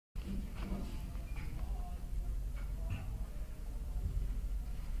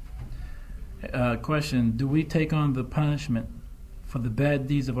question: do we take on the punishment for the bad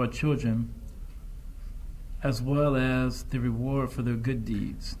deeds of our children, as well as the reward for their good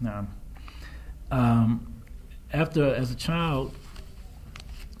deeds? Now, as a child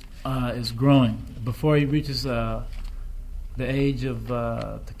is growing, before he reaches the age of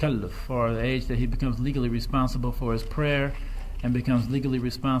takalluf, or the age that he becomes legally responsible for his prayer and becomes legally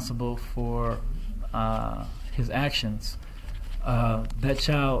responsible for his actions, that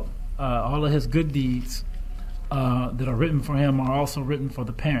child, all of his good deeds that are written for him are also written for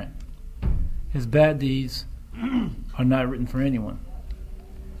the parent. His bad deeds are not written for anyone,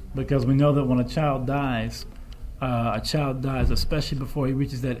 because we know that when a child dies, especially before he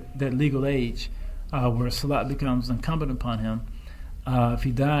reaches that legal age where salat becomes incumbent upon him. If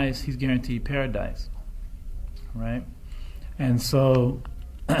he dies, he's guaranteed paradise, right? And so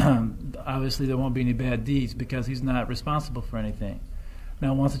obviously there won't be any bad deeds because he's not responsible for anything.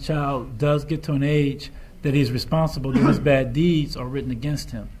 Now, once a child does get to an age that he's responsible, then his bad deeds are written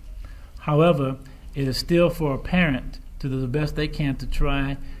against him. However, it is still for a parent to do the best they can to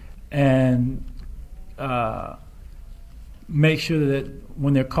try and make sure that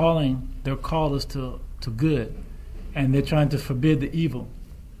when they're calling, their call is to good, and they're trying to forbid the evil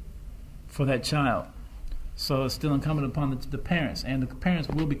for that child. So it's still incumbent upon the parents, and the parents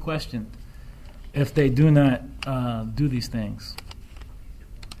will be questioned if they do not do these things.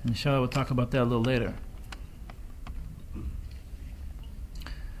 Inshallah, we'll talk about that a little later.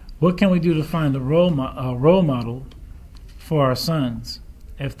 What can we do to find a role model for our sons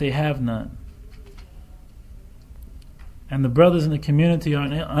if they have none? And the brothers in the community are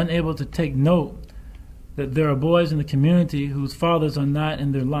unable to take note that there are boys in the community whose fathers are not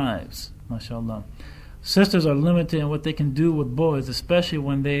in their lives. MashaAllah. Sisters are limited in what they can do with boys, especially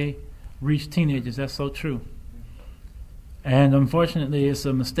when they reach teenagers. That's so true. And unfortunately, it's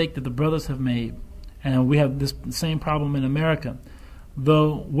a mistake that the brothers have made. And we have this same problem in America.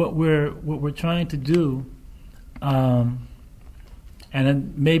 Though what we're trying to do, and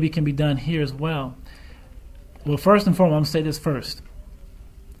it maybe can be done here as well. Well, first and foremost, I'm going to say this first.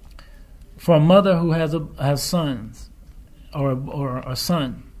 For a mother who has sons, or a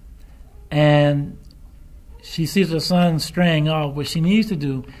son, and she sees her son straying off, what she needs to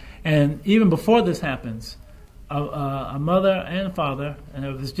do, and even before this happens, a mother and father, and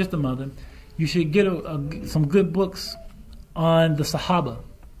if it's just a mother, you should get some good books on the Sahaba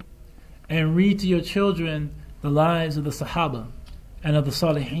and read to your children the lives of the Sahaba and of the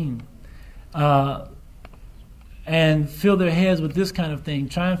Salihin, and fill their heads with this kind of thing.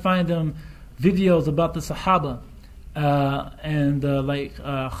 Try and find them videos about the Sahaba and like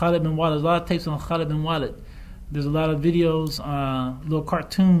Khalid bin Walid. There's a lot of tapes on Khalid bin Walid. There's a lot of videos, little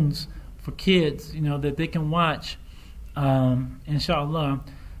cartoons for kids, that they can watch, inshallah,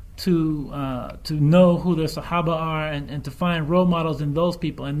 to know who their Sahaba are and to find role models in those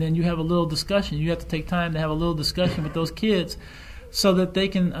people. And then you have a little discussion. You have to take time to have a little discussion with those kids so that they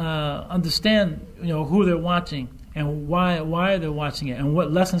can understand, who they're watching and why they're watching it and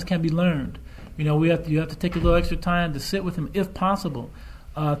what lessons can be learned. You have to take a little extra time to sit with him, if possible,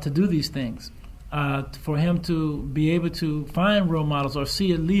 to do these things, for him to be able to find role models or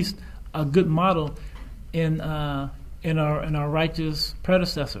see at least a good model in our righteous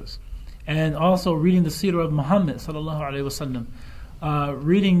predecessors. And also reading the Seerah of Muhammad sallallahu alaihi wasallam.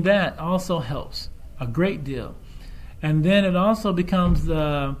 Reading that also helps a great deal. And then it also becomes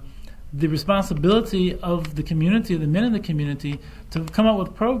the responsibility of the community, the men in the community, to come up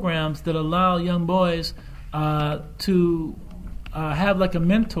with programs that allow young boys to have like a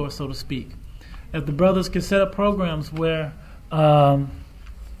mentor, so to speak. If the brothers could set up programs where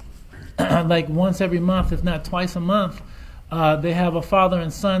like once every month, if not twice a month, they have a father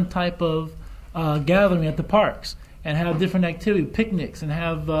and son type of gathering at the parks and have different activities, picnics, and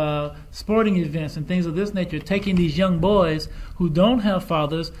have sporting events and things of this nature, taking these young boys who don't have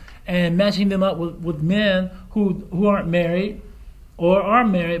fathers and matching them up with men who aren't married or are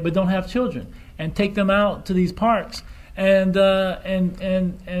married but don't have children, and take them out to these parks and build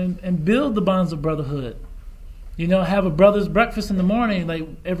the bonds of brotherhood. Have a brother's breakfast in the morning, like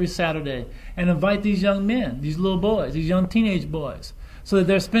every Saturday, and invite these young men, these little boys, these young teenage boys, so that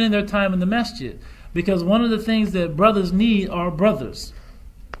they're spending their time in the masjid. Because one of the things that brothers need are brothers.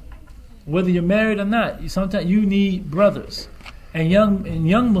 Whether you're married or not, sometimes you need brothers. And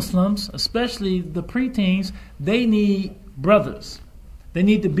young Muslims, especially the preteens, they need brothers. They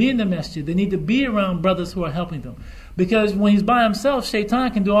need to be in the masjid. They need to be around brothers who are helping them. Because when he's by himself,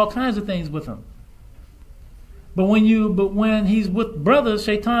 shaitan can do all kinds of things with him. But when he's with brothers,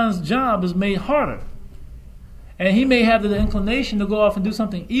 shaitan's job is made harder. And he may have the inclination to go off and do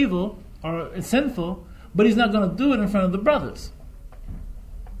something evil, or sinful, but he's not going to do it in front of the brothers.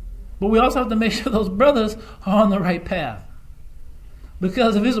 But we also have to make sure those brothers are on the right path.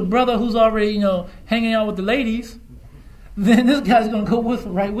 Because if it's a brother who's already, hanging out with the ladies, then this guy's going to go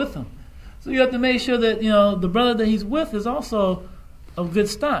right with them. So you have to make sure that, the brother that he's with is also of good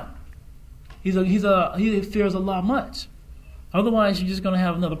stock. He fears Allah much. Otherwise, you're just going to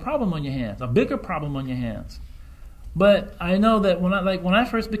have another problem on your hands, a bigger problem on your hands. But I know that when I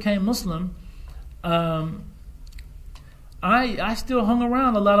first became Muslim, I still hung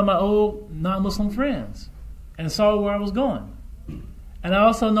around a lot of my old non-Muslim friends and saw where I was going. And I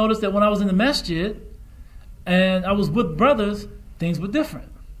also noticed that when I was in the masjid and I was with brothers, things were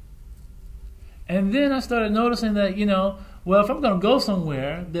different. And then I started noticing that, if I'm going to go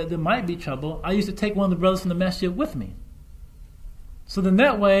somewhere that there might be trouble, I used to take one of the brothers from the masjid with me. So then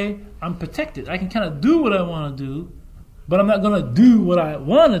that way, I'm protected. I can kind of do what I want to do, but I'm not going to do what I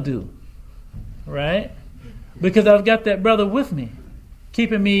want to do. Right? Because I've got that brother with me,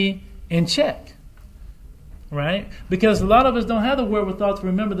 keeping me in check. Right? Because a lot of us don't have the wherewithal to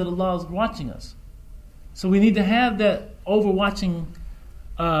remember that Allah is watching us. So we need to have that overwatching,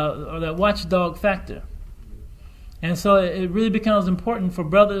 or that watchdog factor. And so it really becomes important for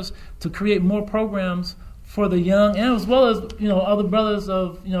brothers to create more programs for the young, and as well as other brothers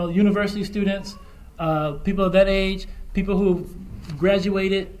of university students, people of that age, people who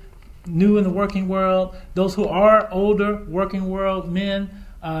graduated, new in the working world, those who are older, working world men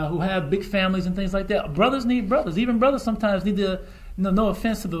who have big families and things like that. Brothers need brothers. Even brothers sometimes need to. No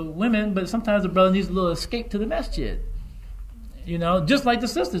offense to the women, but sometimes the brother needs a little escape to the masjid. Just like the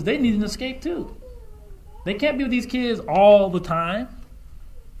sisters, they need an escape too. They can't be with these kids all the time.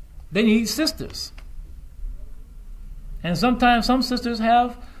 They need sisters. And sometimes some sisters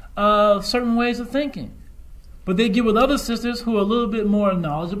have certain ways of thinking. But they get with other sisters who are a little bit more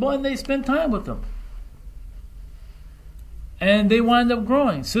knowledgeable and they spend time with them. And they wind up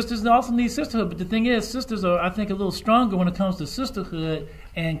growing. Sisters also need sisterhood, but the thing is, sisters are, I think, a little stronger when it comes to sisterhood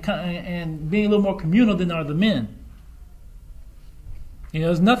and being a little more communal than are the men.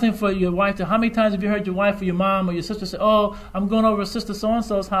 There's nothing for your wife to. How many times have you heard your wife or your mom or your sister say, "Oh, I'm going over to Sister So and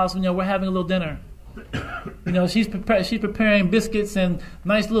So's house, and we're having a little dinner." She's preparing biscuits and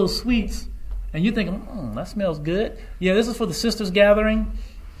nice little sweets, and you're thinking, "That smells good." Yeah, this is for the sisters gathering.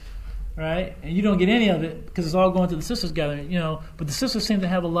 Right? And you don't get any of it because it's all going to the sisters gathering, But the sisters seem to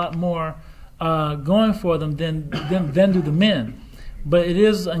have a lot more going for them than do the men. But it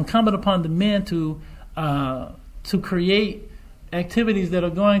is incumbent upon the men to create activities that are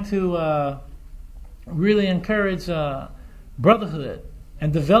going to really encourage brotherhood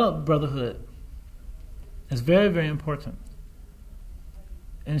and develop brotherhood. It's very, very important.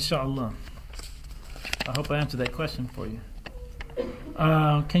 Inshallah. I hope I answered that question for you.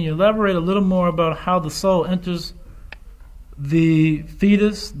 Can you elaborate a little more about how the soul enters the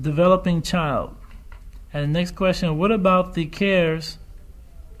fetus developing child? And the next question, what about the cares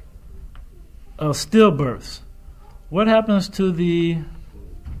of stillbirths? What happens to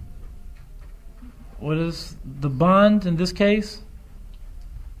what is the bond in this case?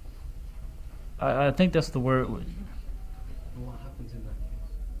 I think that's the word. What happens in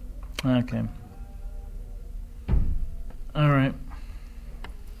that case? Okay. All right.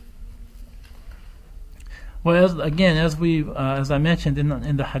 Well, as I mentioned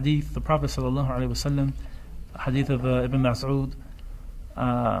in the hadith, the Prophet ﷺ, hadith of Ibn Mas'ud,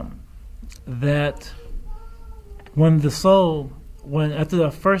 that when the soul, after the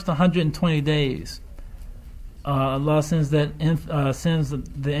first 120 days, Allah sends the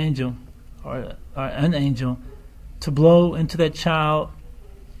angel or an angel to blow into that child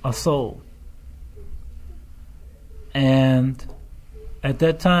a soul. And at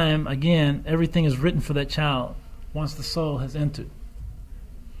that time, again, everything is written for that child once the soul has entered.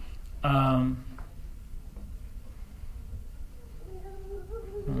 And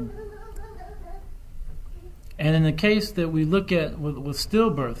in the case that we look at with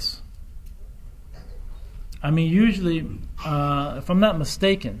stillbirths, usually, if I'm not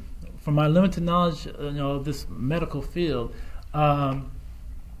mistaken, from my limited knowledge, of this medical field, a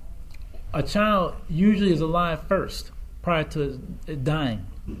child usually is alive first, prior to it dying.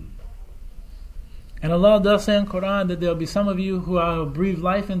 And Allah does say in Quran that there'll be some of you who I will breathe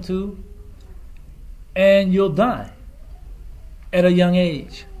life into, and you'll die at a young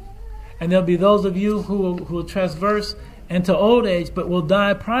age. And there'll be those of you who will transverse into old age, but will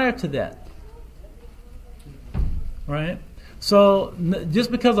die prior to that. Right? So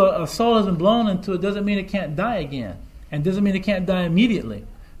just because a soul has been blown into it doesn't mean it can't die again, and doesn't mean it can't die immediately.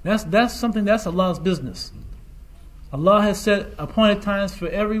 That's Allah's business. Allah has set appointed times for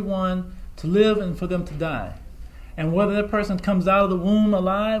everyone to live and for them to die. And whether that person comes out of the womb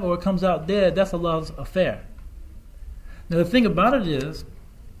alive or comes out dead, that's Allah's affair. Now the thing about it is,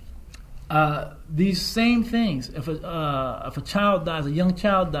 these same things, if a child dies, a young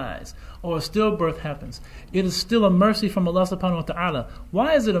child dies, or a stillbirth happens, it is still a mercy from Allah subhanahu wa ta'ala.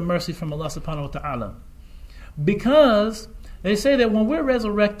 Why is it a mercy from Allah subhanahu wa ta'ala? Because they say that when we're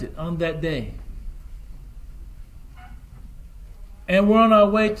resurrected on that day, and we're on our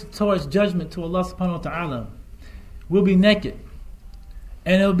way towards judgment to Allah subhanahu wa ta'ala, we'll be naked.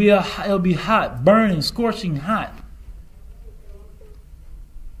 And it'll be hot, burning, scorching hot.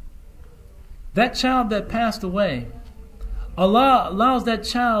 That child that passed away, Allah allows that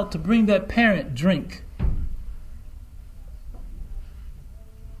child to bring that parent drink.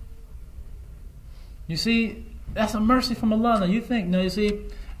 You see, that's a mercy from Allah. Now you think, you see,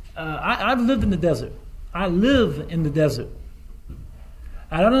 I've lived in the desert. I live in the desert.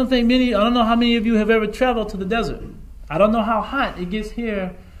 I don't know how many of you have ever traveled to the desert. I don't know how hot it gets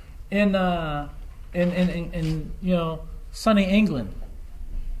here in sunny England.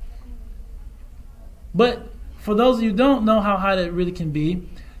 But for those of you who don't know how hot it really can be,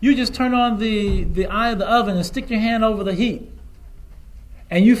 you just turn on the eye of the oven and stick your hand over the heat.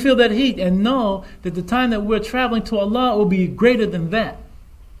 And you feel that heat and know that the time that we're traveling to Allah will be greater than that.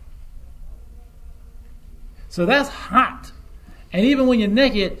 So that's hot. And even when you're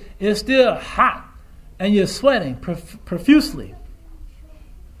naked, it's still hot. And you're sweating profusely.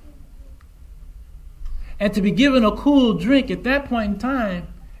 And to be given a cool drink at that point in time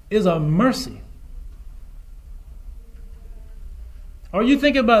is a mercy. Or you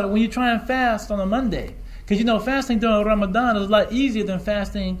think about it when you try and fast on a Monday. Because fasting during Ramadan is a lot easier than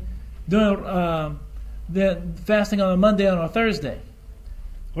fasting on a Monday or a Thursday.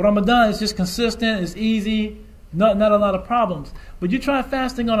 Ramadan is just consistent, it's easy, not a lot of problems. But you try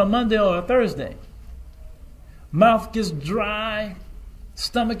fasting on a Monday or a Thursday. Mouth gets dry,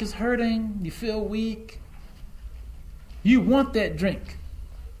 stomach is hurting, you feel weak. You want that drink.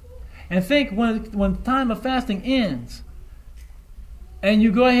 And think when time of fasting ends, and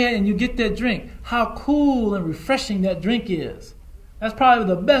you go ahead and you get that drink, how cool and refreshing that drink is. That's probably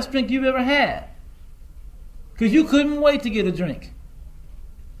the best drink you've ever had. Because you couldn't wait to get a drink.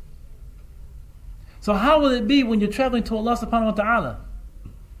 So how will it be when you're traveling to Allah subhanahu wa ta'ala?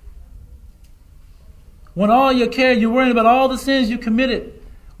 When all your care, you're worrying about all the sins you committed,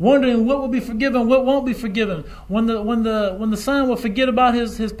 wondering what will be forgiven, what won't be forgiven. When the son will forget about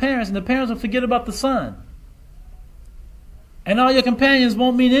his parents, and the parents will forget about the son. And all your companions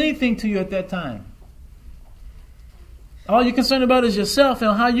won't mean anything to you at that time. All you're concerned about is yourself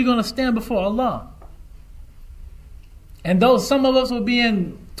and how you're going to stand before Allah. And some of us will be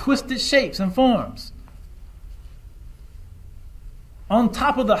in twisted shapes and forms, on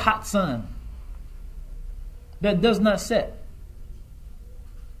top of the hot sun that does not set.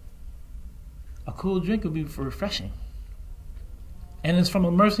 A cool drink will be refreshing. And it's from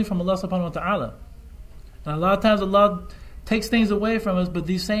a mercy from Allah subhanahu wa ta'ala. And a lot of times Allah takes things away from us, but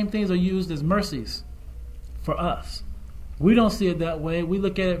these same things are used as mercies for us. We don't see it that way. We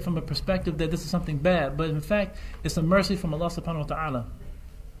look at it from a perspective that this is something bad, but in fact, it's a mercy from Allah subhanahu wa ta'ala.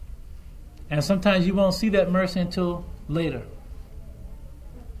 And sometimes you won't see that mercy until later.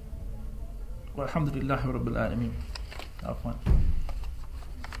 Walhamdulillahi rabbil alameen. Afwan.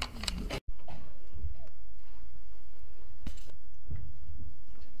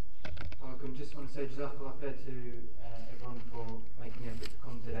 I just want to say Jazakallah khair to everyone for making the effort to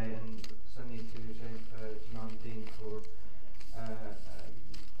come today, and certainly to Sheikh Jamaluddin for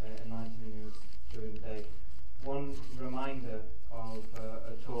enlightening us during the day. One reminder of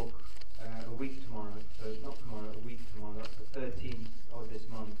a talk a week tomorrow, so not tomorrow, a week tomorrow, that's the 13th of this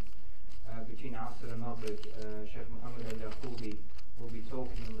month, between Asr and Maghrib. Sheikh Muhammad al-Yaqubi will be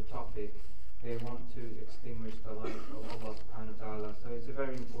talking on the topic, they want to extinguish the light of Allah subhanahu wa ta'ala. So it's a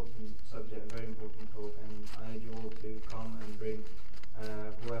very important subject, a very important talk, and I urge you all to come and bring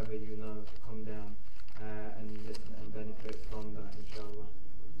whoever you know to come down and listen and benefit from that, inshallah.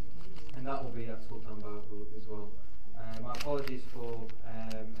 And that will be at Sultan Babu as well. My apologies for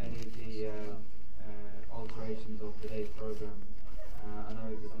any of the alterations of today's program. I know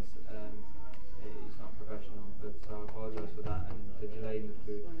it's not professional, but I apologise for that and the delay in the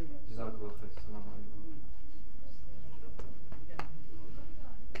food. Jazakallah khair. Assalamu alaikum.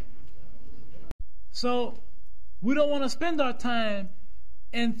 So we don't want to spend our time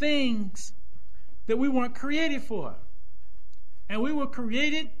in things that we weren't created for. And we were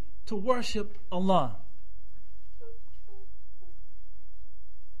created to worship Allah.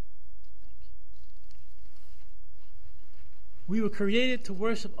 We were created to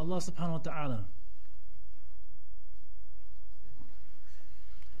worship Allah subhanahu wa ta'ala.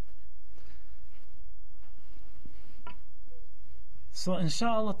 So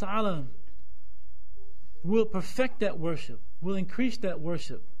inshallah ta'ala, we'll perfect that worship. We'll increase that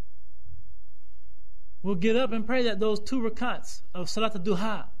worship. We'll get up and pray those 2 rakats of Salat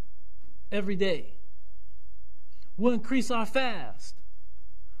al-Duha every day. We'll increase our fast.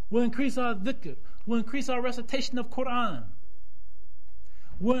 We'll increase our dhikr. We'll increase our recitation of Quran.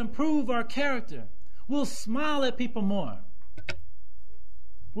 We'll improve our character. We'll smile at people more.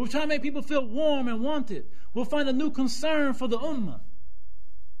 We'll try to make people feel warm and wanted. We'll find a new concern for the ummah.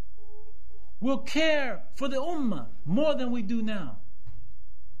 We'll care for the ummah more than we do now.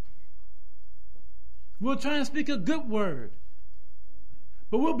 We'll try and speak a good word.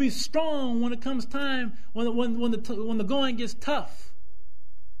 But we'll be strong when it comes time, when the going gets tough.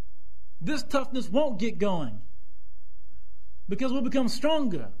 This toughness won't get going. Because we'll become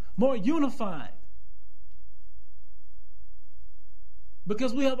stronger, more unified.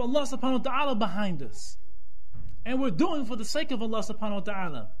 Because we have Allah subhanahu wa ta'ala behind us. And we're doing for the sake of Allah subhanahu wa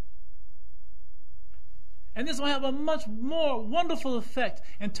ta'ala. And this will have a much more wonderful effect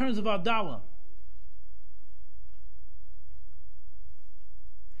in terms of our da'wah.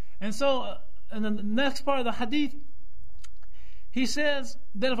 And so, in the next part of the hadith, he says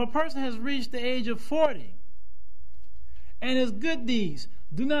that if a person has reached the age of 40 and his good deeds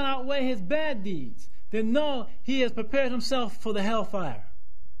do not outweigh his bad deeds, then know he has prepared himself for the hellfire.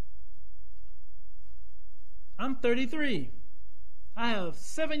 I'm 33. I have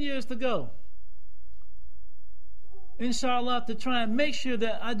 7 years to go. Inshallah, to try and make sure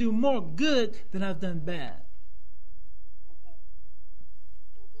that I do more good than I've done bad.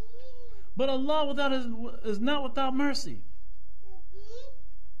 But Allah is not without mercy.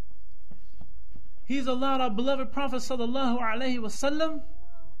 He's allowed our beloved Prophet sallallahu alaihi wasallam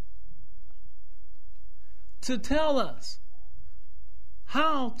to tell us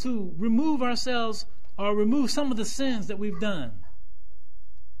how to remove ourselves or remove some of the sins that we've done.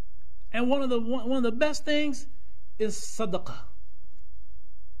 And one of the best things is sadaqah.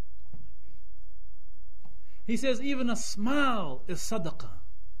 He says even a smile is sadaqah.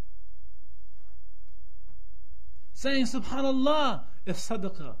 Saying subhanallah is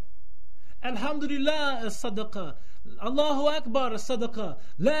sadaqah. Alhamdulillah is sadaqah. Allahu Akbar is sadaqah.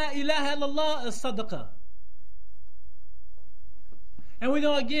 La ilaha illallah is sadaqah. And we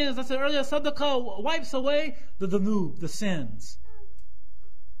know again, as I said earlier, sadaqah wipes away the dhunub, the sins.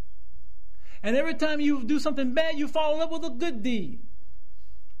 And every time you do something bad, you follow up with a good deed.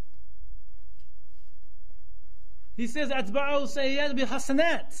 He says, أَتْبَعُوا سَيِّئَاتِ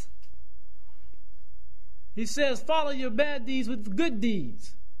بِالْحَسَنَاتِ. He says, follow your bad deeds with good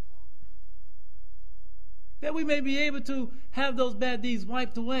deeds. That we may be able to have those bad deeds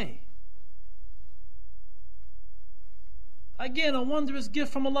wiped away. Again, a wondrous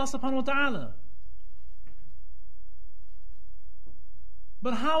gift from Allah subhanahu wa ta'ala.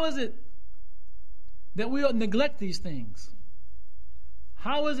 But how is it that we neglect these things?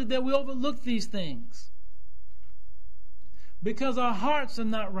 How is it that we overlook these things? Because our hearts are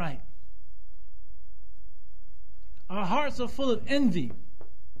not right. Our hearts are full of envy.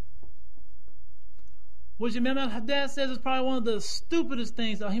 Which Imam al-Haddad says is probably one of the stupidest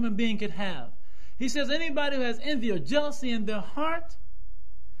things a human being could have. He says anybody who has envy or jealousy in their heart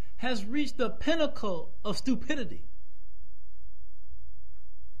has reached the pinnacle of stupidity.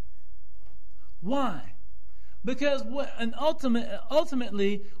 Why? Because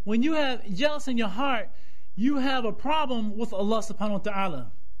ultimately, when you have jealousy in your heart, you have a problem with Allah subhanahu wa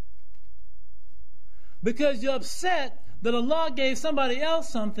ta'ala. Because you're upset that Allah gave somebody else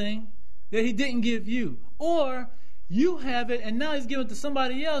something that He didn't give you. Or you have it and now He's given it to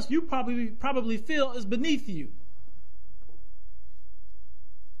somebody else you probably feel is beneath you.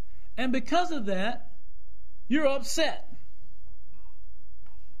 And because of that, you're upset.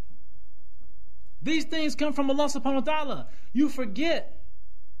 These things come from Allah subhanahu wa ta'ala. You forget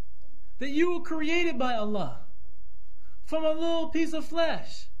that you were created by Allah from a little piece of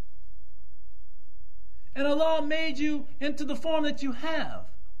flesh. And Allah made you into the form that you have.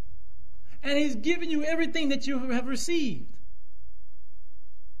 And He's given you everything that you have received.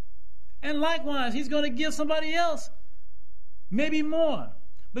 And likewise, He's going to give somebody else maybe more.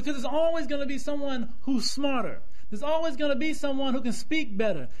 Because there's always going to be someone who's smarter. There's always going to be someone who can speak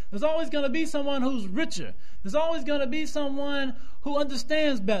better. There's always going to be someone who's richer. There's always going to be someone who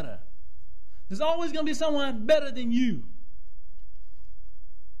understands better. There's always going to be someone better than you.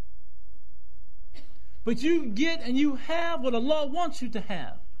 But you get and you have what Allah wants you to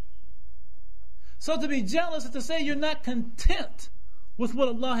have. So to be jealous is to say you're not content with what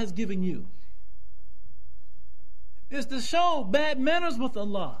Allah has given you. It's to show bad manners with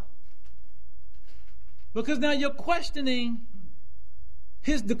Allah. Because now you're questioning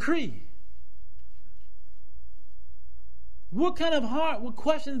His decree. What kind of heart would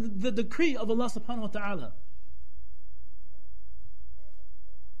question the decree of Allah subhanahu wa ta'ala?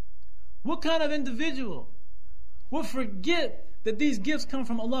 What kind of individual will forget that these gifts come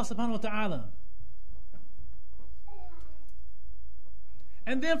from Allah subhanahu wa ta'ala?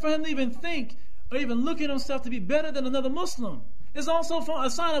 And then for him to even think or even look at himself to be better than another Muslim is also a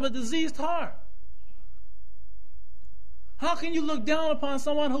sign of a diseased heart. How can you look down upon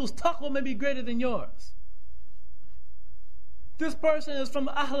someone whose taqwa may be greater than yours? This person is from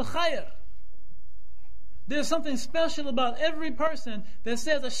Ahl Khair. There's something special about every person that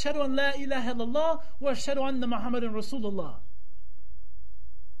says Ashhadu an la ilaha illallah wa ashhadu anna Muhammadan Rasulullah.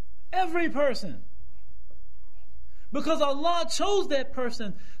 Every person. Because Allah chose that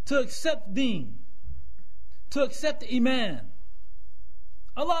person to accept deen, to accept iman.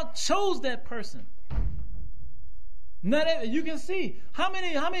 Allah chose that person. Not you can see how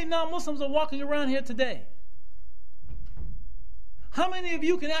many non-Muslims are walking around here today. How many of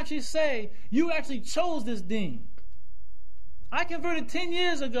you can actually say you actually chose this deen? I converted 10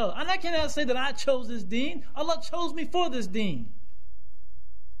 years ago, and I cannot say that I chose this deen. Allah chose me for this deen.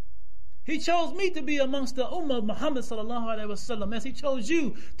 He chose me to be amongst the ummah of Muhammad sallallahu alaihi wasallam, as He chose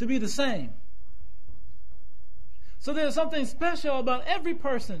you to be the same. So there's something special about every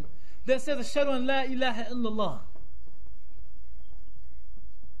person that says Ashhadu an la ilaha illallah.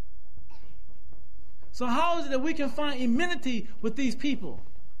 So how is it that we can find immunity with these people?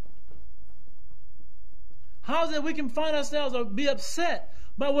 How is it that we can find ourselves or be upset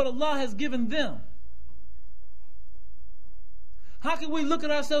by what Allah has given them? How can we look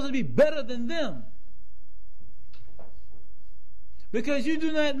at ourselves and be better than them? Because you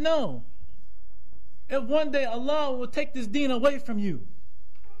do not know if one day Allah will take this deen away from you.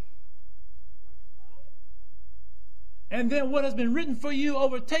 And then what has been written for you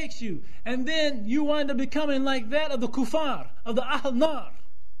overtakes you. And then you wind up becoming like that of the kuffar, of the Ahl Nar.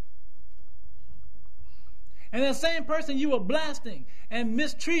 And that same person you were blasting and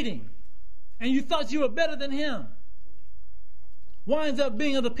mistreating, and you thought you were better than him, winds up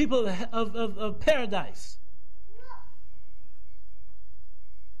being of the people of paradise.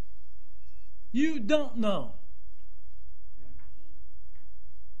 You don't know.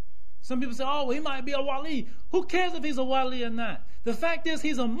 Some people say, oh, he might be a wali. Who cares if he's a wali or not? The fact is,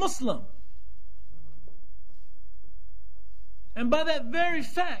 he's a Muslim. And by that very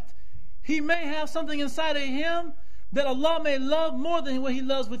fact, he may have something inside of him that Allah may love more than what He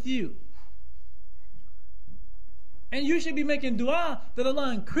loves with you. And you should be making dua that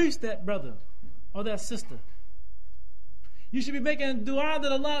Allah increase that brother or that sister. You should be making dua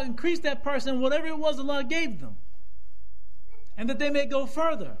that Allah increase that person, whatever it was Allah gave them. And that they may go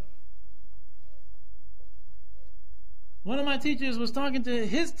further. One of my teachers was talking to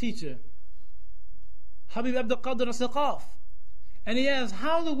his teacher, Habib Abdul Qadir As-Saqaf, and he asked,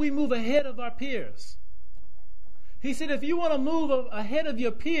 how do we move ahead of our peers? He said, if you want to move ahead of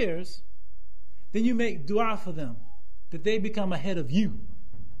your peers, then you make dua for them, that they become ahead of you.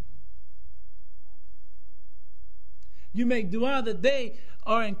 You make dua that they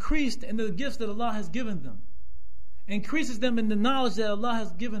are increased in the gifts that Allah has given them, increases them in the knowledge that Allah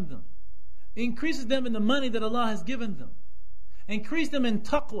has given them, increases them in the money that Allah has given them, increase them in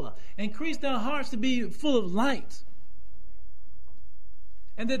taqwa, increase their hearts to be full of light,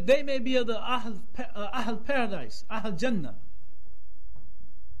 and that they may be of the Ahl Paradise, Ahl Jannah.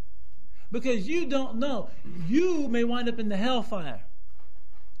 Because you don't know, you may wind up in the hellfire.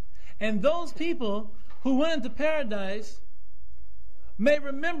 And those people who went into paradise may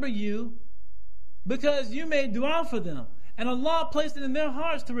remember you because you made dua for them. And Allah placed it in their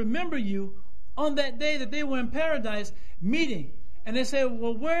hearts to remember you on that day that they were in paradise meeting. And they say,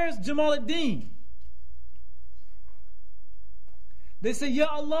 well, where's Jamaluddin? They say, Ya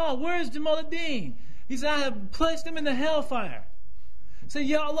Allah, where's Jamaluddin? He said, I have placed him in the hellfire. Say,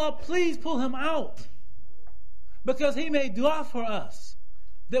 Ya Allah, please pull him out. Because he made dua for us,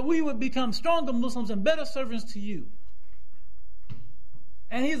 that we would become stronger Muslims and better servants to you.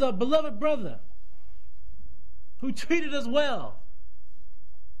 And he's a beloved brother who treated us well.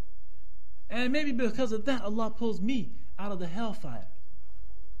 And maybe because of that, Allah pulls me out of the hellfire.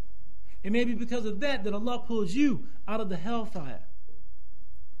 It may be because of that Allah pulls you out of the hellfire.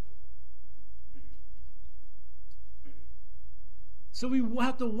 So we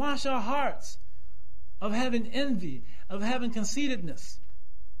have to wash our hearts of having envy, of having conceitedness,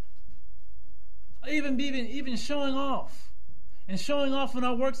 Even showing off. And showing off in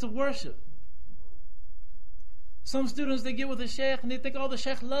our works of worship. Some students, they get with the sheikh and they think, oh, the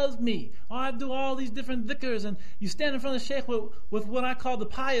sheikh loves me. Oh, I do all these different dhikrs. And you stand in front of the sheikh with what I call the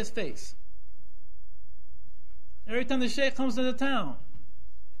pious face. Every time the sheikh comes into town.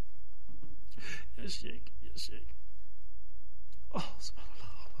 Yes, sheikh. Yes, sheikh. Oh,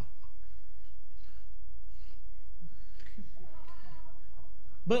 subhanAllah.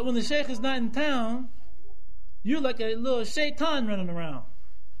 But when the sheikh is not in town, you're like a little shaitan running around.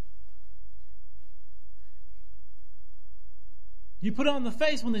 You put on the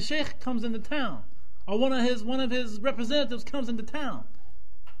face when the sheikh comes into town, or one of his representatives comes into town.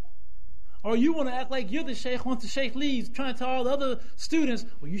 Or you want to act like you're the sheikh once the sheikh leaves, trying to tell all the other students,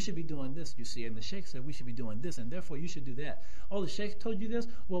 well, you should be doing this, you see, and the sheikh said we should be doing this, and therefore you should do that. Oh, the sheikh told you this?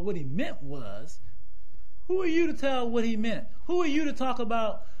 Well, what he meant was, who are you to tell what he meant? Who are you to talk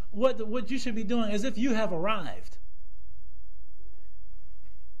about what you should be doing as if you have arrived?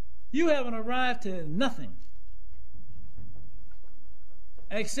 You haven't arrived to nothing.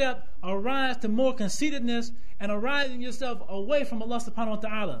 Except arise to more conceitedness and arising yourself away from Allah subhanahu wa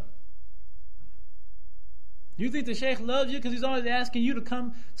ta'ala. You think the sheikh loves you because he's always asking you to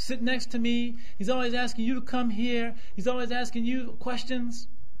come sit next to me. He's always asking you to come here. He's always asking you questions.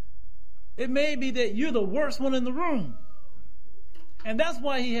 It may be that you're the worst one in the room. And that's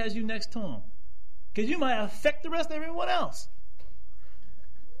why he has you next to him. Because you might affect the rest of everyone else.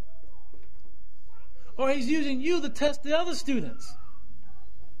 Or he's using you to test the other students.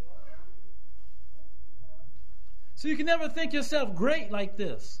 So you can never think yourself great like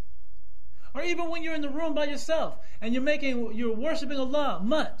this. Or even when you're in the room by yourself and you're worshiping Allah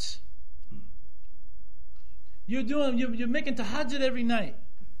much. You're making tahajjud every night.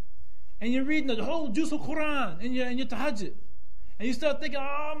 And you're reading the whole juz of Quran in your tahajjud. And you start thinking,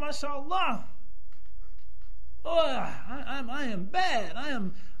 oh, mashallah. Oh, I am bad.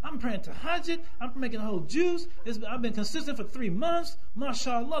 I'm praying tahajjud. I'm making a whole juz. I've been consistent for 3 months.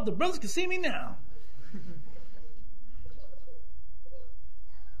 Mashallah, the brothers can see me now.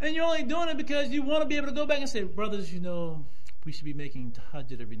 And you're only doing it because you want to be able to go back and say, brothers, we should be making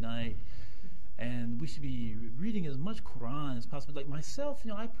tahajjud every night. And we should be reading as much Quran as possible. Like myself,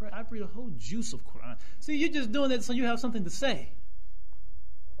 I read a whole juice of Quran. See, you're just doing that so you have something to say.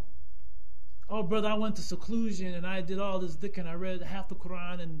 Oh, brother, I went to seclusion and I did all this dhikr and I read half the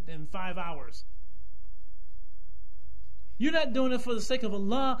Quran in 5 hours. You're not doing it for the sake of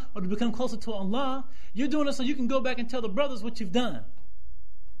Allah or to become closer to Allah. You're doing it so you can go back and tell the brothers what you've done.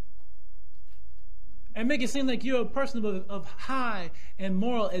 And make it seem like you're a person of high and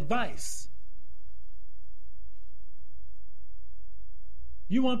moral advice.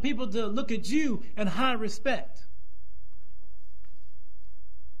 You want people to look at you in high respect.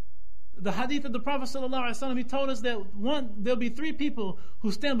 The hadith of the Prophet ﷺ, he told us that there'll be 3 people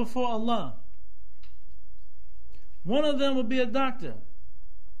who stand before Allah. One of them will be a doctor.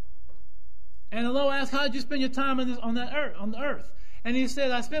 And Allah asked, how did you spend your time on the earth? And he said,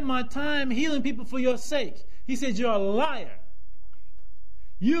 I spent my time healing people for your sake. He said, you're a liar.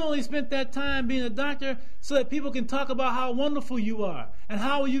 You only spent that time being a doctor so that people can talk about how wonderful you are and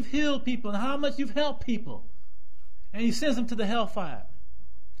how you've healed people and how much you've helped people. And he sends them to the hellfire.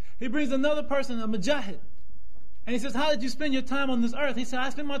 He brings another person, a mujahid. And he says, how did you spend your time on this earth? He said, I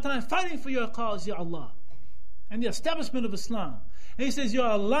spent my time fighting for your cause, Ya Allah, and the establishment of Islam. And he says, you're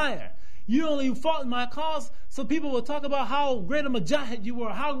a liar. You only fought in my cause so people will talk about how great a mujahid you were,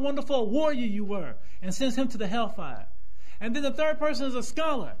 how wonderful a warrior you were, and sends him to the hellfire. And then the third person is a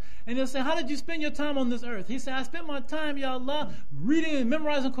scholar. And he'll say, how did you spend your time on this earth? He said, I spent my time, Ya Allah, reading and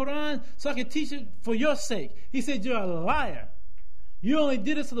memorizing Quran so I could teach it for your sake. He said, you're a liar. You only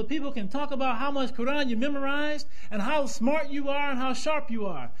did it so the people can talk about how much Quran you memorized and how smart you are and how sharp you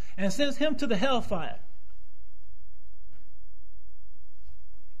are. And sends him to the hellfire.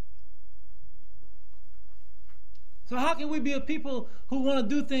 So how can we be a people who want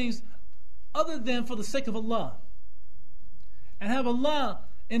to do things other than for the sake of Allah? And have Allah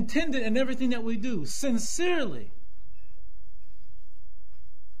intended in everything that we do, sincerely.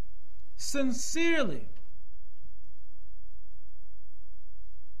 Sincerely.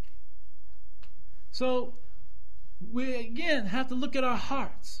 So we again have to look at our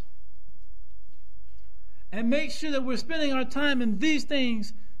hearts and make sure that we're spending our time in these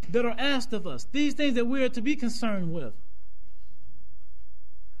things that are asked of us, these things that we are to be concerned with,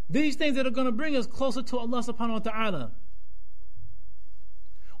 these things that are going to bring us closer to Allah subhanahu wa ta'ala.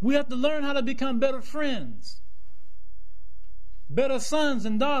 We have to learn how to become better friends, better sons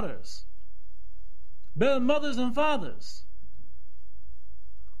and daughters, better mothers and fathers,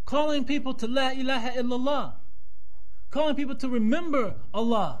 calling people to La ilaha illallah, calling people to remember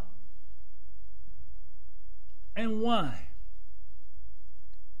Allah. And why?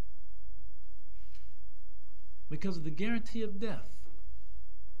 Because of the guarantee of death.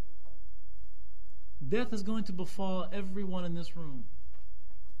 Death is going to befall everyone in this room.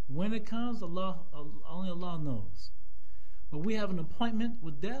 When it comes, only Allah knows. But we have an appointment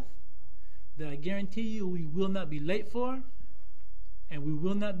with death that I guarantee you we will not be late for, and we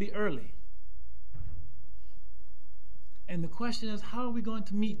will not be early. And the question is, how are we going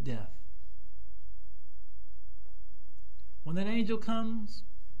to meet death? When that angel comes,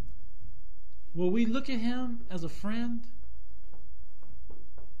 will we look at him as a friend?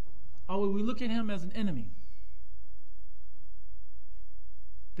 Or will we look at him as an enemy?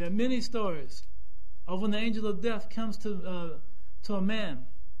 There are many stories of when the angel of death comes to a man,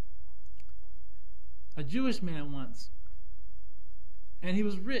 a Jewish man once, and he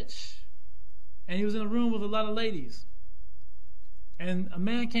was rich, and he was in a room with a lot of ladies, and a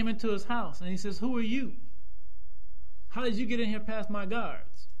man came into his house, and he says, "Who are you? How did you get in here past my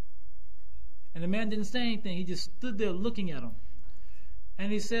guards?" And the man didn't say anything. He just stood there looking at him.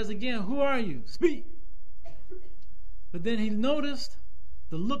 And he says again, "Who are you? Speak." But then he noticed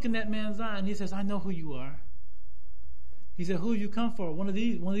the look in that man's eye, and he says, "I know who you are." He said, "Who you come for? One of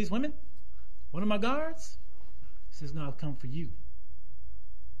these women? One of my guards?" He says, "No, I've come for you."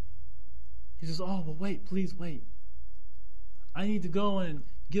 He says, "Oh, well, wait, please wait. I need to go and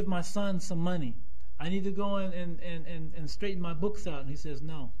give my son some money. I need to go and straighten my books out." And he says,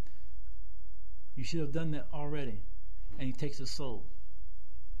 "No, you should have done that already." And he takes his soul.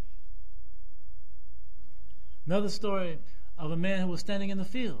 Another story of a man who was standing in the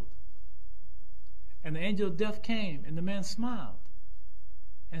field, and the angel of death came, and the man smiled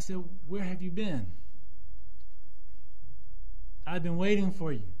and said, "Where have you been? I've been waiting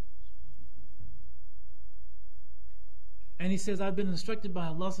for you." And he says, "I've been instructed by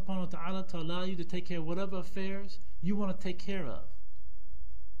Allah subhanahu wa ta'ala to allow you to take care of whatever affairs you want to take care of."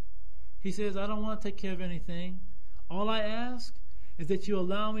 He says, "I don't want to take care of anything. All I ask is that you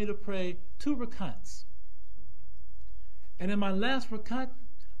allow me to pray 2 rakats. And in my last rakat,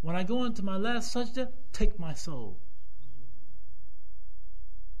 when I go into my last sajda, take my soul."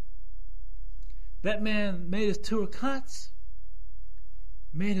 That man made his 2 rakats,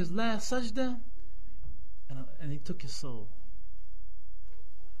 made his last sajda, and he took his soul.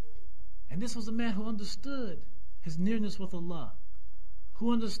 And this was a man who understood his nearness with Allah,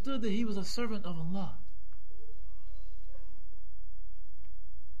 who understood that he was a servant of Allah.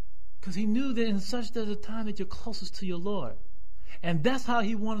 Because he knew that in such a time that you're closest to your Lord. And that's how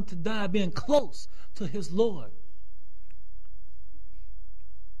he wanted to die, being close to his Lord.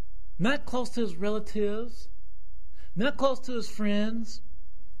 Not close to his relatives, not close to his friends,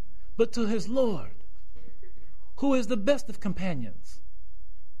 but to his Lord, who is the best of companions.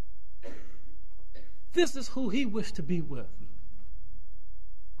 This is who he wished to be with.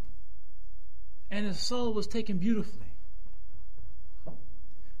 And his soul was taken beautifully.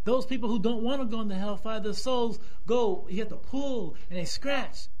 Those people who don't want to go into hellfire, their souls go, you have to pull and they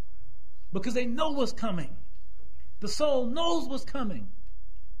scratch because they know what's coming. The soul knows what's coming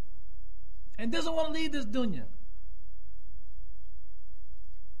and doesn't want to leave this dunya.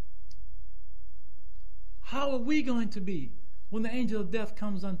 How are we going to be when the angel of death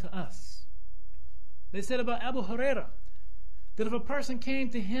comes unto us? They said about Abu Hurairah that if a person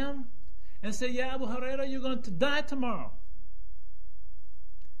came to him and said, "Ya Abu Hurairah, you're going to die tomorrow,"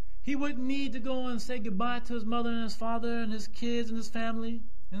 he wouldn't need to go and say goodbye to his mother and his father and his kids and his family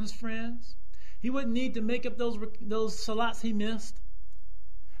and his friends. He wouldn't need to make up those salats he missed.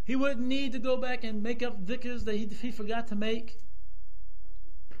 He wouldn't need to go back and make up dhikrs that he forgot to make.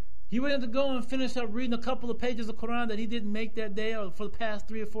 He wouldn't have to go and finish up reading a couple of pages of Quran that he didn't make that day or for the past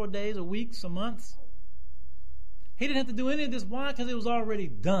 3 or 4 days or weeks or months. He didn't have to do any of this. Why? Because it was already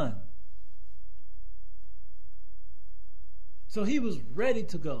done. So he was ready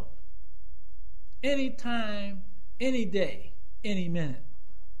to go. Anytime, any day, any minute.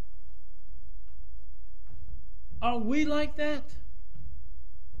 Are we like that?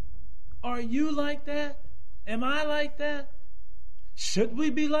 Are you like that? Am I like that? Should we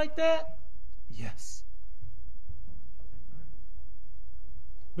be like that? Yes.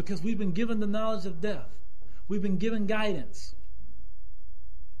 Because we've been given the knowledge of death. We've been given guidance.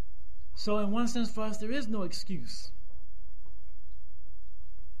 So in one sense for us, there is no excuse.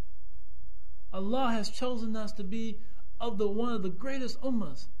 Allah has chosen us to be one of the greatest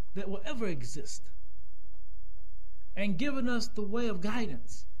ummahs that will ever exist, and given us the way of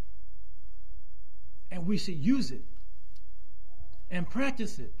guidance, and we should use it, and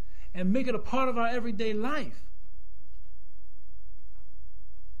practice it and make it a part of our everyday life.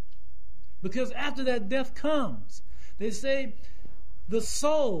 Because after that death comes, they say the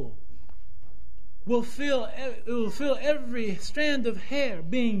soul will feel every strand of hair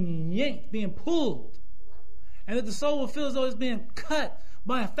being yanked, being pulled, and that the soul will feel as though it's being cut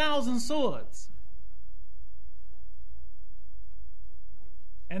by 1,000 swords.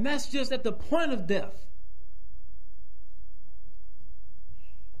 And that's just at the point of death.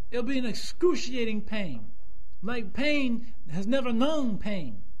 It'll be an excruciating pain, like pain has never known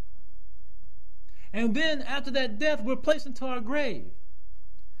pain. And then after that death, we're placed into our grave.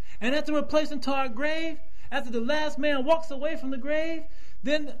 And after we're placed into our grave, after the last man walks away from the grave,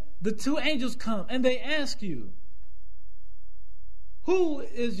 then the two angels come and they ask you, who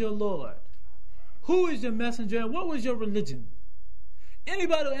is your Lord? Who is your messenger? And what was your religion?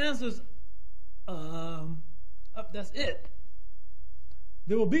 Anybody who answers, that's it.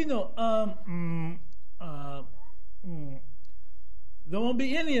 There will be no, there won't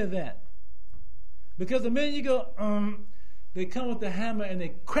be any of that. Because the minute you go, they come with the hammer and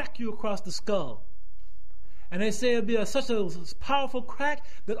they crack you across the skull. And they say it'll be such a powerful crack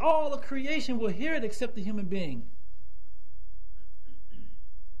that all of creation will hear it except the human being.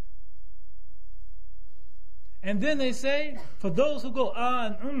 And then they say, for those who go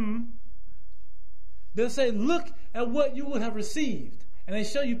and they'll say, look at what you would have received. And they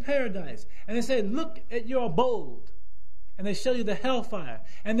show you paradise. And they say, look at your abode. And they show you the hellfire.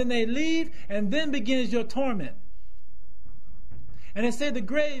 And then they leave, and then begins your torment. And they say the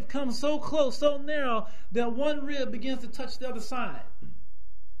grave comes so close, so narrow, that one rib begins to touch the other side.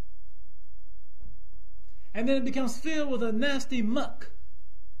 And then it becomes filled with a nasty muck.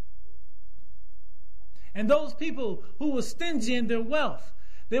 And those people who were stingy in their wealth,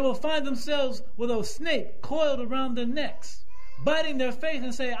 they will find themselves with a snake coiled around their necks, biting their face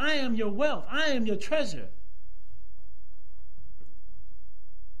and say, I am your wealth, I am your treasure.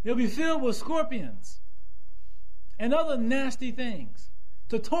 They'll be filled with scorpions and other nasty things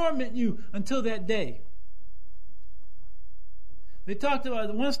to torment you until that day. They talked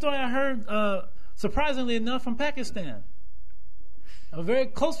about one story I heard, surprisingly enough, from Pakistan. A very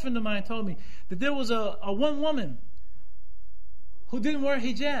close friend of mine told me that there was a one woman who didn't wear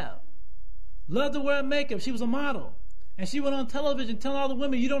hijab, loved to wear makeup. She was a model. And she went on television telling all the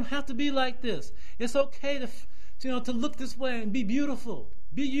women, you don't have to be like this. It's okay to look this way and be beautiful.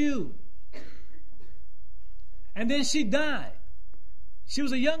 Be you. And then she died. She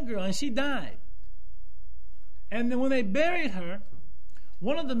was a young girl and she died. And then when they buried her,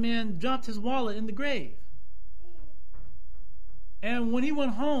 one of the men dropped his wallet in the grave. And when he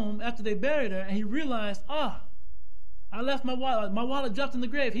went home after they buried her and he realized, I left my wallet. My wallet dropped in the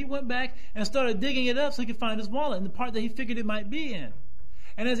grave. He went back and started digging it up so he could find his wallet in the part that he figured it might be in.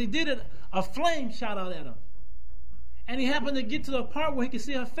 And as he did it, a flame shot out at him. And he happened to get to the part where he could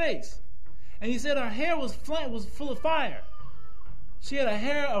see her face. And he said her hair was full of fire. She had a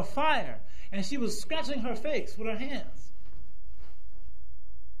hair of fire. And she was scratching her face with her hands.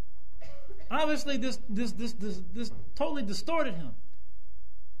 Obviously, this totally distorted him.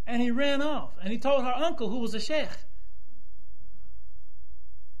 And he ran off. And he told her uncle, who was a sheikh.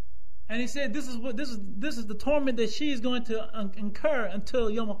 And he said, this is the torment that she is going to incur until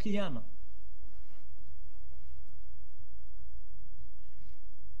Yom Al-Qiyamah.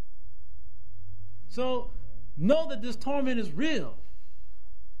 So, know that this torment is real.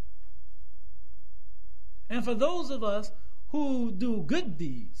 And for those of us who do good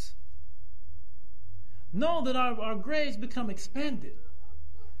deeds, know that our graves become expanded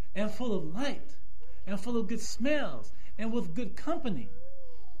and full of light and full of good smells and with good company.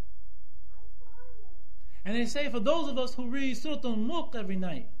 And they say for those of us who read Surah Al-Mulk every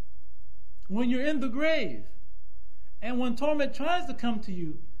night, when you're in the grave and when torment tries to come to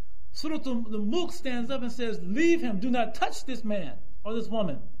you, Surah Al-Mulk stands up and says, leave him, do not touch this man or this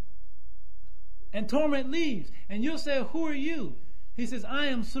woman. And torment leaves. And you'll say, who are you? He says, I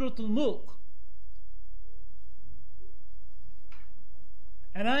am Surah Al-Mulk.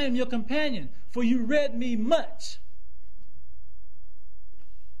 And I am your companion, for you read me much.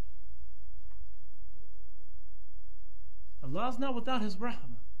 Allah is not without His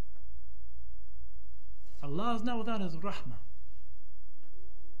rahmah. Allah is not without His rahmah.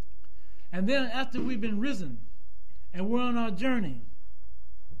 And then after we've been risen and we're on our journey,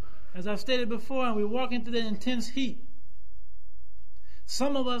 as I've stated before, and we walk into the intense heat,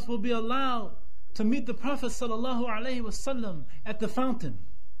 some of us will be allowed to meet the Prophet sallallahu alaihi wasallam at the fountain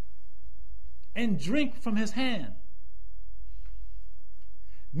and drink from his hand.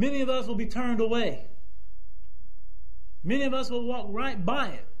 Many of us will be turned away. Many of us will walk right by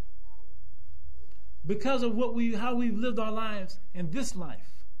it because of how we've lived our lives in this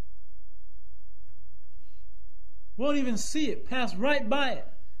life. Won't even see it, pass right by it.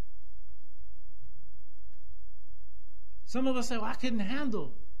 Some of us say, well, I couldn't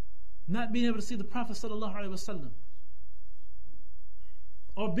handle not being able to see the Prophet ﷺ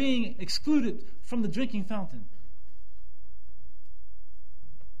or being excluded from the drinking fountain.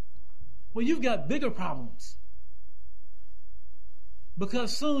 Well, you've got bigger problems,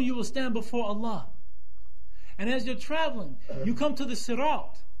 because soon you will stand before Allah. And as you're traveling, you come to the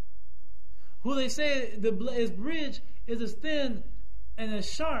Sirat, who they say his bridge is as thin and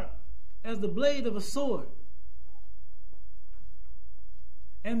as sharp as the blade of a sword.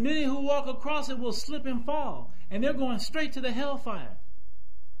 And many who walk across it will slip and fall, and they're going straight to the hellfire.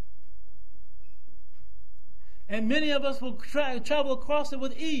 And many of us will travel across it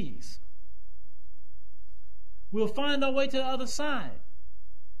with ease. We'll find our way to the other side.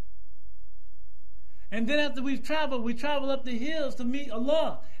 And then after we travel up the hills to meet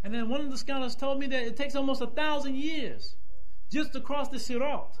Allah. And then one of the scholars told me that it takes almost 1,000 years just to cross the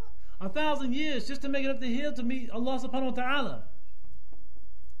Sirat. 1,000 years just to make it up the hill to meet Allah subhanahu wa ta'ala.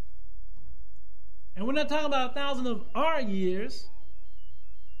 And we're not talking about 1,000 of our years.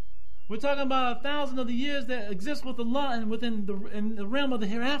 We're talking about 1,000 of the years that exist with Allah and within in the realm of the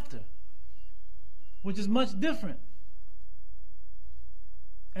hereafter, which is much different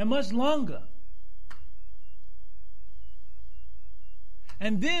and much longer.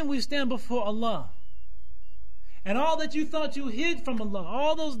 And then we stand before Allah. And all that you thought you hid from Allah,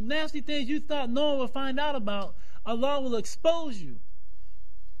 all those nasty things you thought no one would find out about, Allah will expose you.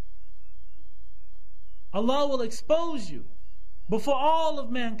 Allah will expose you before all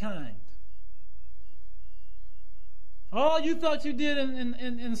of mankind. All you thought you did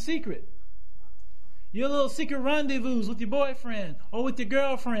in secret, your little secret rendezvous with your boyfriend or with your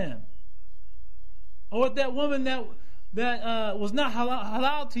girlfriend, or with that woman that was not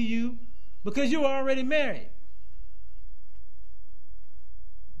halal to you because you were already married,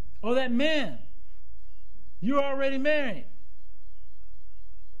 or that man, you were already married.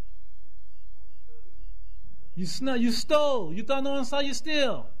 You stole. You thought no one saw you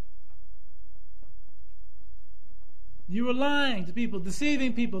steal. You were lying to people,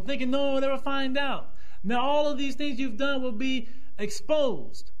 deceiving people, thinking no one would ever find out. Now all of these things you've done will be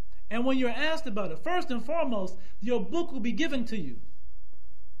exposed. And when you're asked about it, first and foremost, your book will be given to you.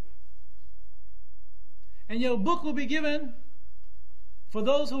 And your book will be given, for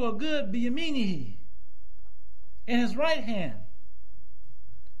those who are good, biyaminihi, in his right hand.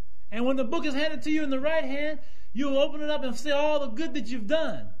 And when the book is handed to you in the right hand, you will open it up and see all the good that you've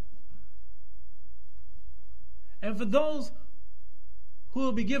done. And for those who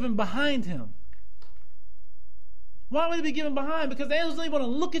will be given behind him. Why would they be given behind? Because the angels don't even want to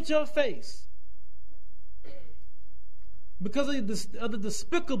look at your face. Because of the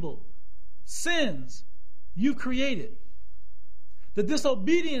despicable sins you've created. The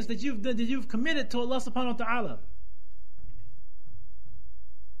disobedience that you've committed to Allah subhanahu wa ta'ala.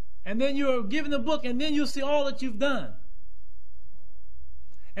 And then you are given the book, and then you'll see all that you've done.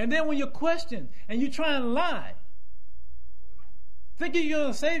 And then when you're questioned and you try and lie, thinking you're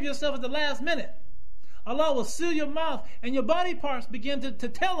going to save yourself at the last minute, Allah will seal your mouth and your body parts begin to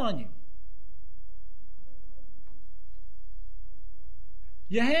tell on you.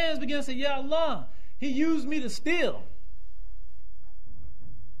 Your hands begin to say, Ya Allah, He used me to steal.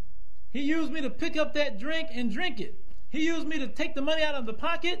 He used me to pick up that drink and drink it. He used me to take the money out of the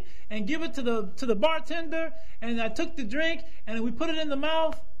pocket and give it to the bartender, and I took the drink and we put it in the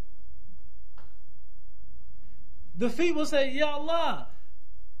mouth. The feet will say, Ya Allah,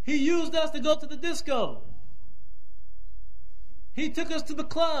 He used us to go to the disco. He took us to the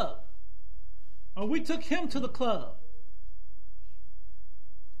club. Or we took Him to the club.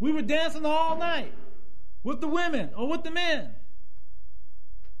 We were dancing all night with the women or with the men.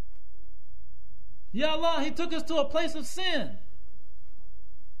 Ya Allah, He took us to a place of sin.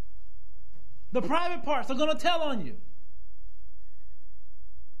 The private parts are going to tell on you.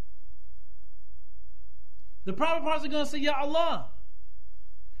 The private parts are going to say, Ya Allah,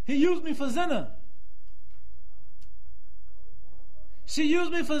 He used me for zina. She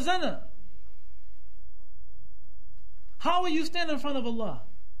used me for zina. How will you stand in front of Allah?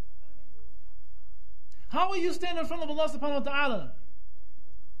 How will you stand in front of Allah subhanahu wa ta'ala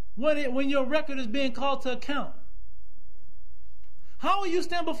when your record is being called to account? How will you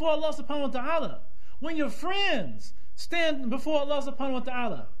stand before Allah subhanahu wa ta'ala when your friends stand before Allah subhanahu wa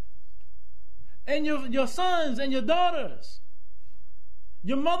ta'ala? And your sons and your daughters,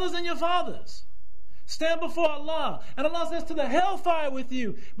 your mothers and your fathers, Stand before Allah. And Allah says to the hellfire with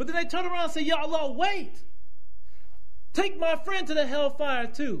you. But then they turn around and say, Ya Allah, wait. Take my friend to the hellfire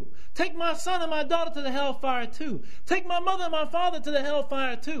too. Take my son and my daughter to the hellfire too. Take my mother and my father to the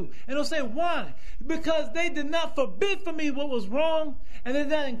hellfire too. And they'll say, why? Because they did not forbid for me what was wrong, and they did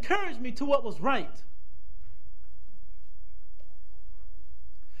not encourage me to what was right.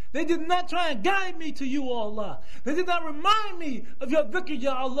 They did not try and guide me to you, O Allah. They did not remind me of your dhikr,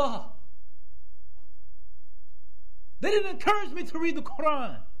 Ya Allah. They didn't encourage me to read the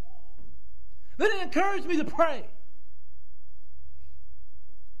Quran. They didn't encourage me to pray.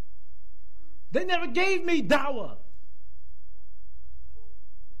 They never gave me dawah.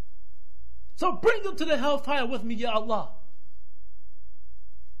 So bring them to the hellfire with me, Ya Allah.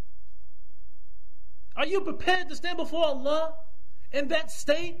 Are you prepared to stand before Allah in that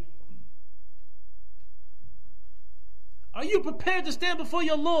state? Are you prepared to stand before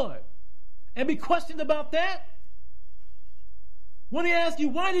your Lord and be questioned about that? When he asks you,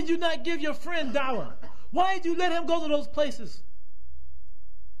 why did you not give your friend dawah? Why did you let him go to those places?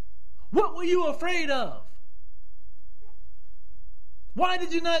 What were you afraid of? Why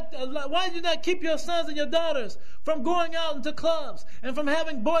did you not keep your sons and your daughters from going out into clubs and from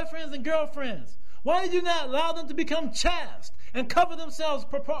having boyfriends and girlfriends? Why did you not allow them to become chaste and cover themselves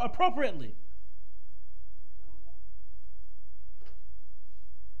appropriately?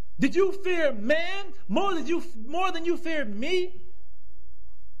 Did you fear man more than you feared me?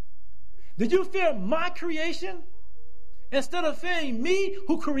 Did you fear my creation instead of fearing me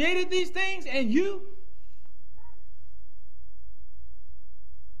who created these things and you?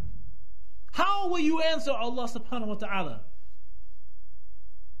 How will you answer Allah subhanahu wa ta'ala?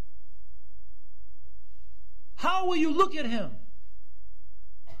 How will you look at Him?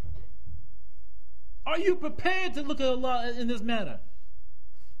 Are you prepared to look at Allah in this manner?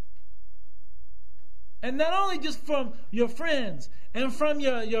 And not only just from your friends and from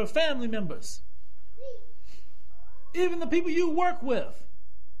your family members, even the people you work with.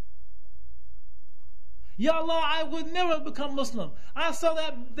 Ya Allah, I would never become Muslim. I saw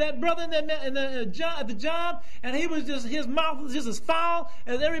that brother at the job, and his mouth was just as foul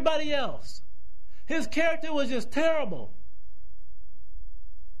as everybody else. His character was just terrible.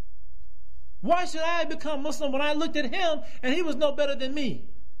 Why should I become Muslim when I looked at him and he was no better than me?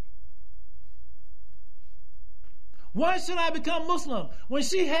 Why should I become Muslim when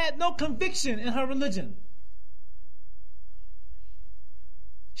she had no conviction in her religion?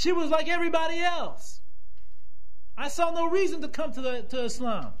 She was like everybody else. I saw no reason to come to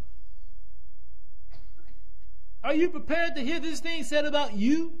Islam. Are you prepared to hear this thing said about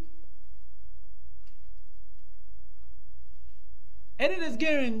you? And it is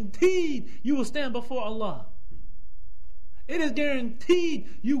guaranteed you will stand before Allah. It is guaranteed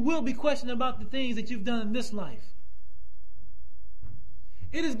you will be questioned about the things that you've done in this life.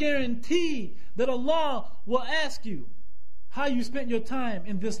 It is guaranteed that Allah will ask you how you spent your time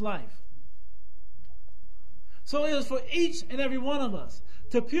in this life. So it is for each and every one of us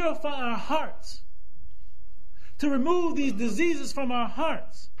to purify our hearts, to remove these diseases from our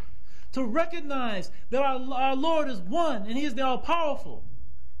hearts, to recognize that our Lord is one and He is the all-powerful.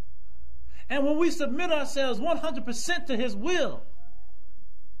 And when we submit ourselves 100% to His will,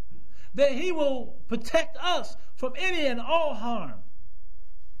 that He will protect us from any and all harm.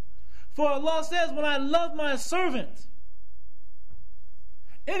 For Allah says, when I love my servant,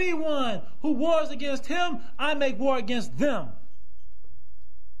 anyone who wars against him, I make war against them.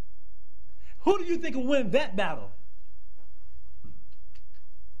 Who do you think will win that battle?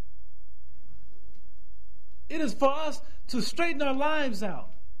 It is for us to straighten our lives out.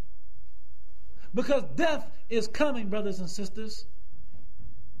 Because death is coming, brothers and sisters.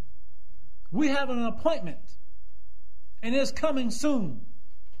 We have an appointment, and it's coming soon.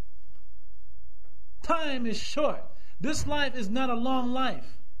 Time is short. This life is not a long life.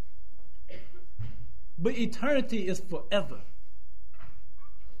 But eternity is forever.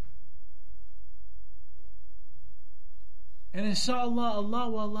 And inshallah, Allah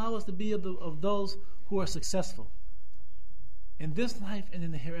will allow us to be of those who are successful in this life and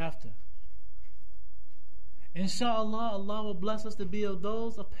in the hereafter. Inshallah, Allah will bless us to be of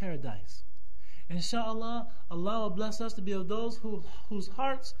those of paradise. Inshallah, Allah will bless us to be of those whose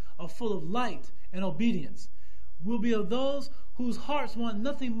hearts are full of light and obedience. We'll be of those whose hearts want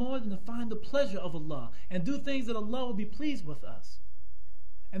nothing more than to find the pleasure of Allah and do things that Allah will be pleased with us,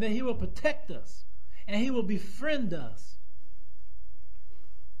 and that He will protect us and He will befriend us,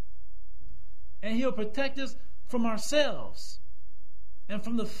 and He will protect us from ourselves and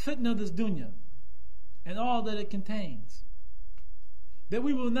from the fitna of this dunya and all that it contains. That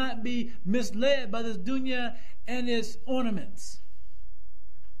we will not be misled by this dunya and its ornaments.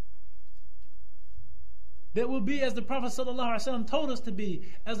 That will be as the Prophet ﷺ told us to be,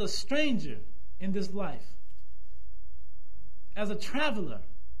 as a stranger in this life. As a traveler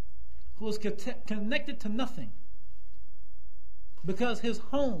who is connected to nothing. Because his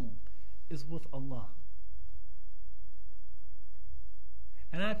home is with Allah.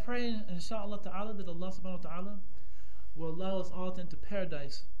 And I pray, inshaAllah ta'ala, that Allah subhanahu wa ta'ala will allow us all to enter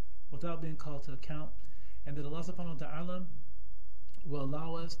paradise without being called to account. And that Allah subhanahu wa ta'ala will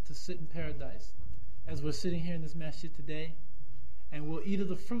allow us to sit in paradise as we're sitting here in this masjid today. And we'll eat of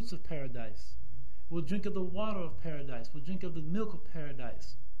the fruits of paradise. We'll drink of the water of paradise. We'll drink of the milk of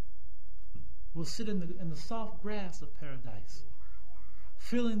paradise. We'll sit in the soft grass of paradise,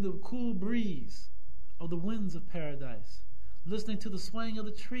 feeling the cool breeze of the winds of paradise, listening to the swaying of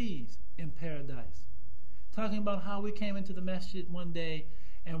the trees in paradise, talking about how we came into the masjid one day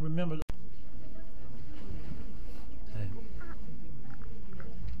and remembered.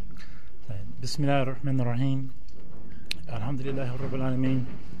 Bismillah ar-Rahman ar-Rahim. Alhamdulillah Rabbil Alameen.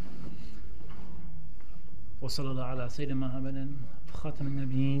 Wa sallallahu ala Sayyidina Muhammadin khatam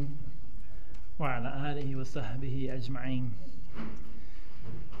al-Nabiyyin wa ala alihi wa sahbihi ajma'in.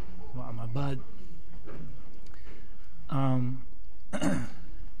 Wa amma ba'd.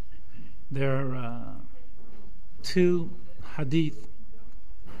 There are two hadith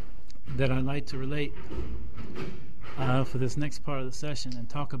that I'd like to relate for this next part of the session and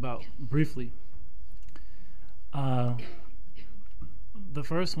talk about briefly. The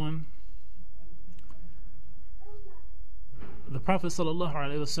first one, the Prophet sallallahu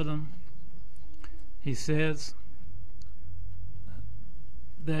alaihi wasallam, he says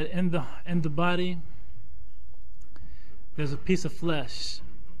that in the body there's a piece of flesh,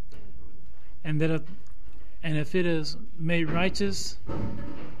 and if it is made righteous,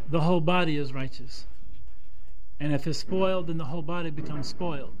 the whole body is righteous, and if it's spoiled, then the whole body becomes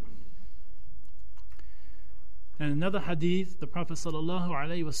spoiled. And another hadith, the Prophet sallallahu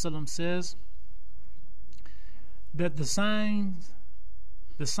alaihi wasallam says that the sign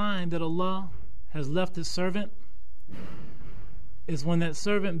that Allah has left His servant is when that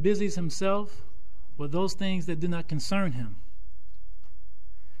servant busies himself with those things that do not concern him.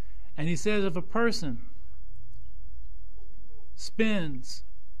 And he says, if a person spends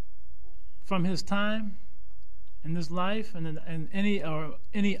from his time in this life and any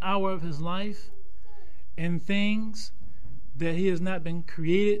hour of his life in things that he has not been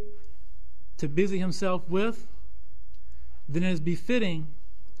created to busy himself with, then it is befitting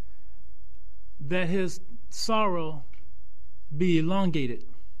that his sorrow be elongated.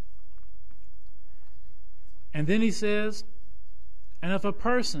 And then he says, and if a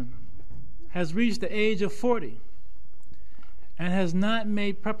person has reached the age of 40 and has not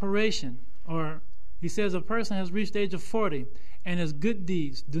made preparation, or he says a person has reached the age of 40 and his good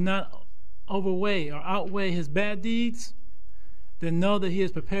deeds do not overweigh or outweigh his bad deeds, then know that he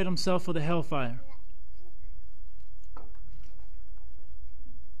has prepared himself for the hellfire.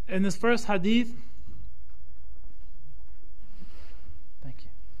 In this first hadith,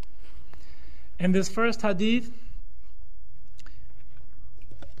 in this first hadith,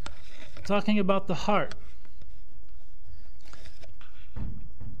 talking about the heart,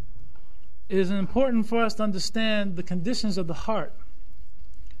 it is important for us to understand the conditions of the heart.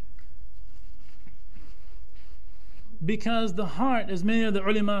 Because the heart, as many of the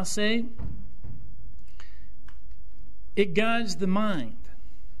ulama say, it guides the mind.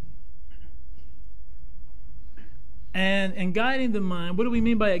 And in guiding the mind, what do we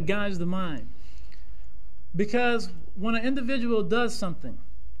mean by it guides the mind? Because when an individual does something,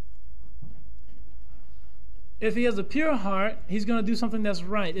 if he has a pure heart, he's going to do something that's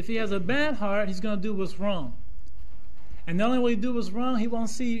right. If he has a bad heart, he's going to do what's wrong. And not only will he do what's wrong, he won't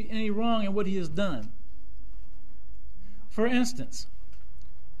see any wrong in what he has done. For instance,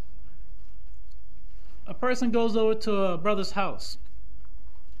 a person goes over to a brother's house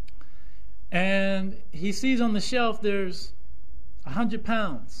and he sees on the shelf there's 100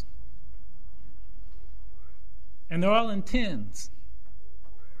 pounds. And they're all in tins.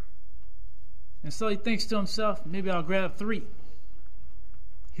 And so he thinks to himself, maybe I'll grab 3.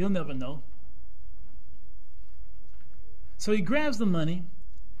 He'll never know. So he grabs the money,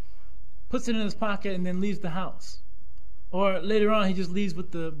 puts it in his pocket, and then leaves the house. Or later on, he just leaves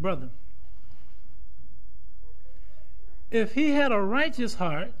with the brother. If he had a righteous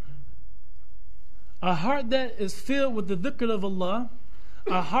heart, a heart that is filled with the dhikr of Allah,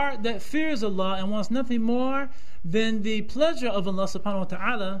 a heart that fears Allah and wants nothing more than the pleasure of Allah subhanahu wa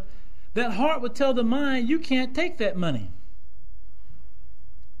ta'ala, that heart would tell the mind, you can't take that money.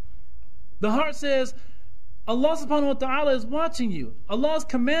 The heart says, Allah subhanahu wa ta'ala is watching you. Allah has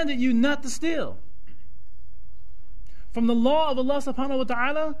commanded you not to steal. From the law of Allah subhanahu wa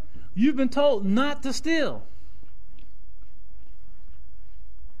ta'ala, you've been told not to steal.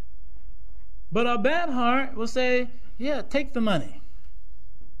 But a bad heart will say, yeah, take the money.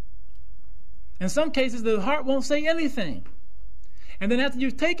 In some cases, the heart won't say anything. And then after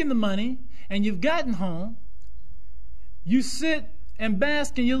you've taken the money and you've gotten home, you sit and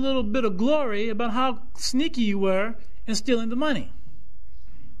bask in your little bit of glory about how sneaky you were in stealing the money.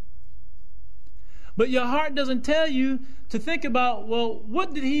 But your heart doesn't tell you to think about, well,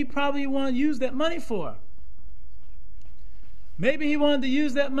 what did he probably want to use that money for? Maybe he wanted to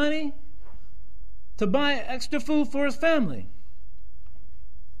use that money to buy extra food for his family.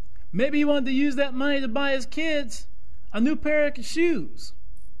 Maybe he wanted to use that money to buy his kids a new pair of shoes.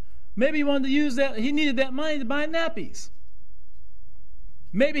 Maybe he wanted to use that, he needed that money to buy nappies.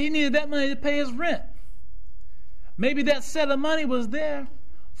 Maybe he needed that money to pay his rent. Maybe that set of money was there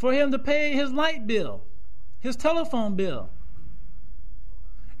for him to pay his light bill, his telephone bill.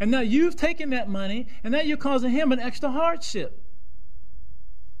 And now you've taken that money, and now you're causing him an extra hardship.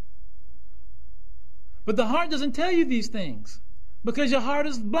 But the heart doesn't tell you these things because your heart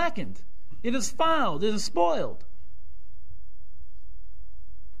is blackened. It is fouled. It is spoiled.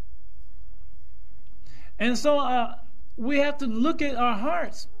 And so we have to look at our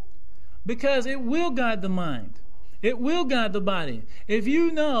hearts because it will guide the mind. It will guide the body. If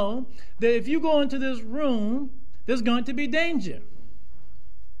you know that if you go into this room, there's going to be danger.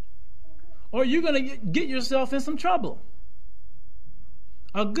 Or you're going to get yourself in some trouble.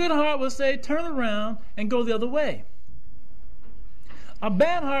 A good heart will say, turn around and go the other way. A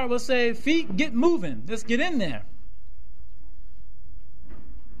bad heart will say, feet, get moving. Let's get in there.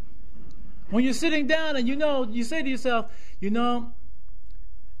 When you're sitting down and you say to yourself,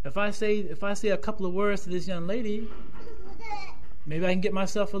 if I say a couple of words to this young lady, maybe I can get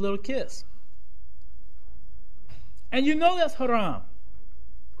myself a little kiss. And that's haram.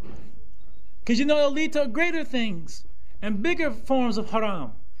 Because it'll lead to greater things and bigger forms of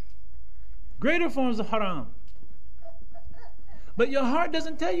haram. Greater forms of haram. But your heart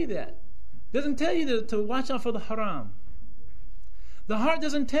doesn't tell you that. Doesn't tell you to watch out for the haram. The heart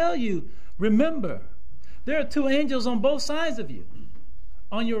doesn't tell you, remember, there are two angels on both sides of you,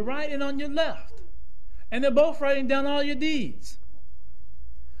 on your right and on your left. And they're both writing down all your deeds.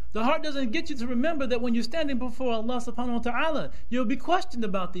 The heart doesn't get you to remember that when you're standing before Allah subhanahu wa ta'ala, you'll be questioned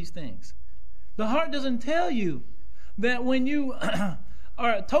about these things. The heart doesn't tell you that when you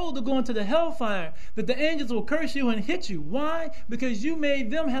are told to go into the hellfire, that the angels will curse you and hit you. Why? Because you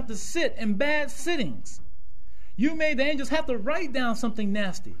made them have to sit in bad sittings. You made the angels have to write down something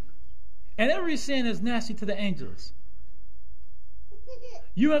nasty. And every sin is nasty to the angels.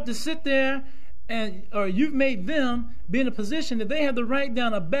 You have to sit there or you've made them be in a position that they have to write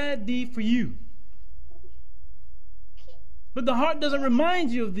down a bad deed for you. But the heart doesn't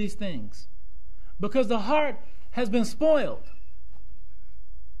remind you of these things because the heart has been spoiled.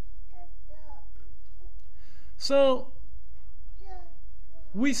 So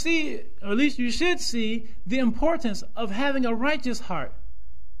we see, or at least you should see, the importance of having a righteous heart.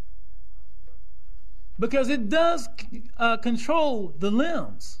 Because it does control the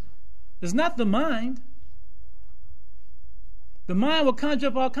limbs. It's not the mind. The mind will conjure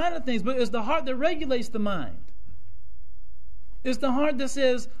up all kinds of things, but it's the heart that regulates the mind. It's the heart that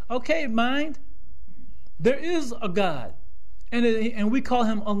says, okay, mind, there is a God, and we call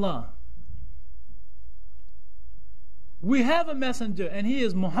him Allah. We have a messenger, and he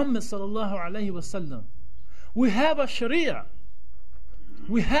is Muhammad sallallahu alaihi wasallam. We have a Sharia.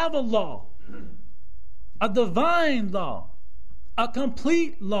 We have a law, a divine law, a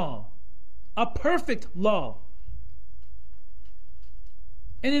complete law, a perfect law.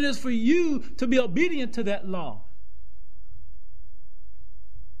 And it is for you to be obedient to that law.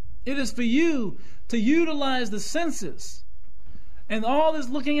 It is for you to utilize the senses and all this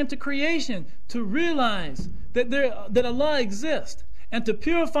looking into creation to realize that Allah exists and to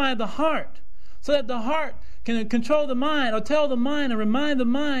purify the heart so that the heart can control the mind or tell the mind and remind the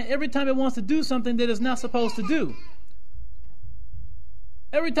mind every time it wants to do something that it's not supposed to do.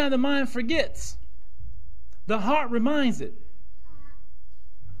 Every time the mind forgets, the heart reminds it.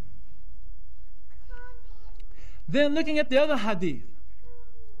 Then looking at the other hadith,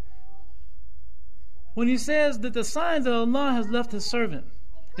 when he says that the signs that Allah has left his servant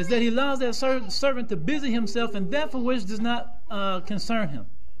is that he allows that servant to busy himself in that for which does not concern him.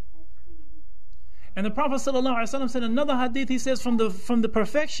 And the Prophet ﷺ said in another hadith, he says from the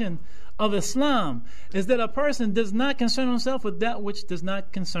perfection of Islam is that a person does not concern himself with that which does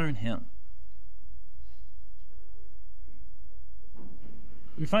not concern him.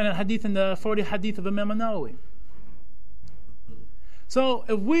 We find that hadith in the 40 hadith of Imam Nawawi. So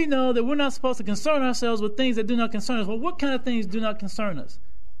if we know that we're not supposed to concern ourselves with things that do not concern us, well, what kind of things do not concern us?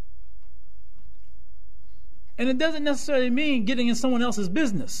 And it doesn't necessarily mean getting in someone else's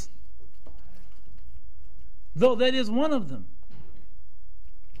business, though that is one of them.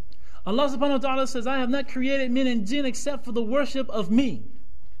 Allah subhanahu wa ta'ala says, I have not created men and jinn except for the worship of me.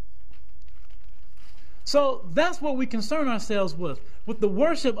 So that's what we concern ourselves with the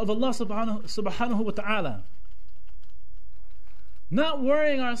worship of Allah subhanahu wa ta'ala. Not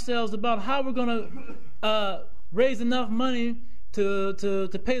worrying ourselves about how we're going to raise enough money to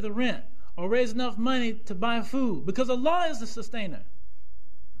pay the rent, or raise enough money to buy food, because Allah is the sustainer.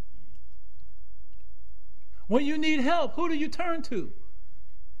 When you need help, who do you turn to?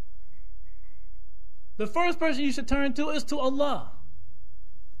 The first person you should turn to is to Allah.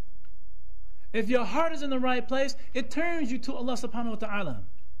 If your heart is in the right place, it turns you to Allah subhanahu wa ta'ala.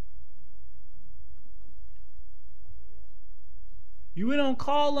 We don't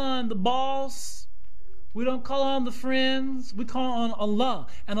call on the boss. We don't call on the friends. We call on Allah.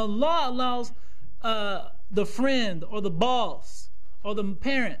 And Allah allows the friend or the boss or the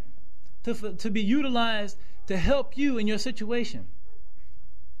parent to be utilized to help you in your situation.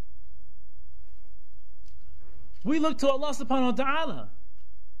 We look to Allah subhanahu wa ta'ala.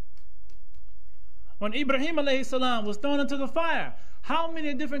 When Ibrahim alayhi salam was thrown into the fire, how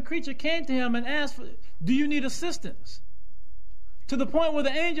many different creatures came to him and asked, do you need assistance? To the point where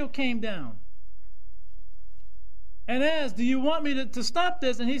the angel came down and asked, do you want me to stop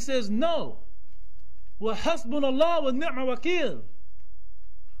this? And he says, no. وَحَسْبُنَ اللَّهُ وَالنِّعْمَ وَكِيلٌ.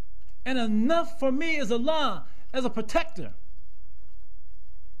 And enough for me is Allah as a protector.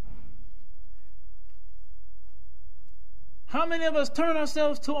 How many of us turn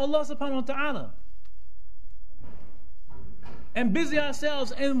ourselves to Allah subhanahu wa ta'ala and busy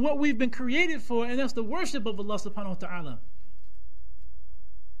ourselves in what we've been created for, and that's the worship of Allah subhanahu wa ta'ala?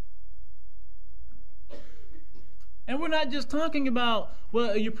 And we're not just talking about,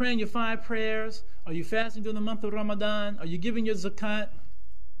 well, are you praying your 5 prayers? Are you fasting during the month of Ramadan? Are you giving your zakat?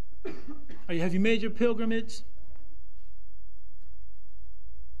 Have you made your pilgrimage?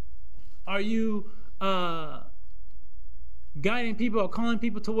 Are you guiding people or calling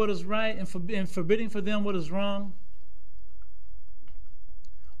people to what is right and forbidding for them what is wrong?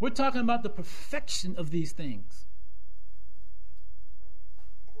 We're talking about the perfection of these things.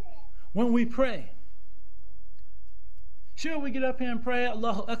 When we pray, sure, we get up here and pray,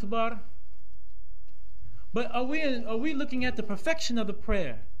 Allahu Akbar. But are we looking at the perfection of the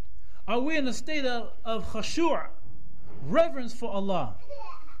prayer? Are we in a state of khushu', reverence for Allah?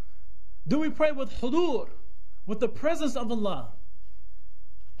 Do we pray with hudur, with the presence of Allah?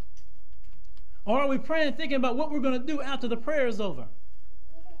 Or are we praying thinking about what we're going to do after the prayer is over?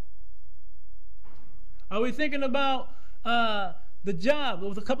 Are we thinking about the job,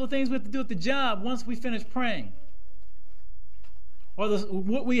 with a couple of things we have to do at the job once we finish praying? Or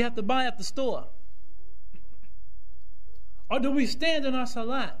what we have to buy at the store? Or do we stand in our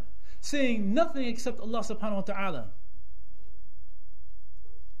salat seeing nothing except Allah subhanahu wa ta'ala?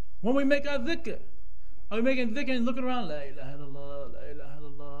 When we make our dhikr, are we making dhikr and looking around, La ilaha illallah, La ilaha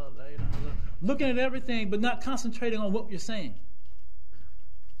illallah, La ilaha illallah, looking at everything but not concentrating on what you're saying?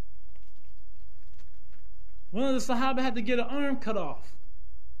 One of the Sahaba had to get an arm cut off.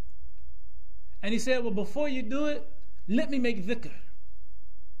 And he said, well, before you do it, let me make dhikr.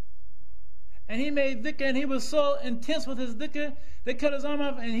 And he made dhikr, and he was so intense with his dhikr, they cut his arm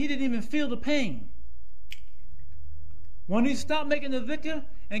off and he didn't even feel the pain. When he stopped making the dhikr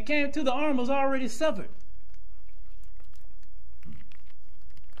and came to, the arm was already severed.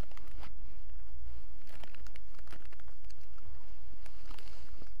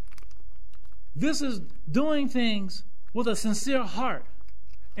 This is doing things with a sincere heart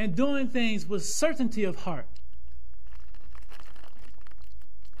and doing things with certainty of heart.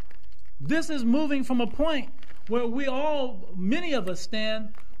 This is moving from a point where many of us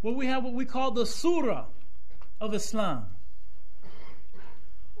stand, where we have what we call the surah of Islam.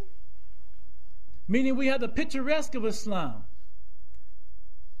 Meaning we have the picturesque of Islam.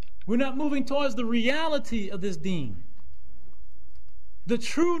 We're not moving towards the reality of this deen, the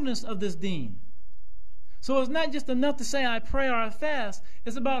trueness of this deen. So it's not just enough to say I pray or I fast.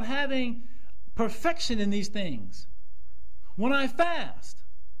 It's about having perfection in these things. When I fast,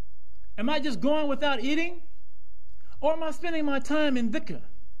 am I just going without eating? Or am I spending my time in dhikr,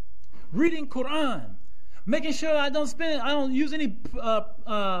 reading Quran, making sure I don't use any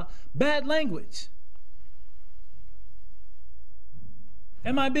bad language?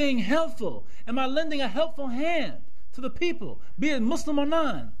 Am I being helpful? Am I lending a helpful hand to the people, be it Muslim or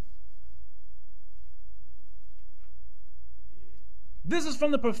non. This is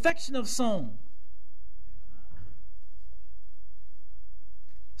from the perfection of Sawm.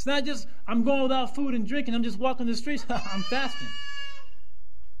 It's not just, I'm going without food and drinking, I'm just walking the streets, I'm fasting.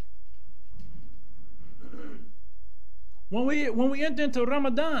 When we enter into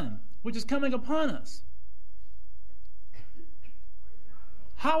Ramadan, which is coming upon us,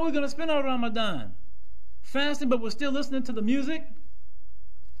 how are we going to spend our Ramadan? Fasting, but we're still listening to the music?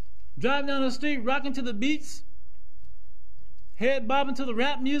 Driving down the street, rocking to the beats? Head bobbing to the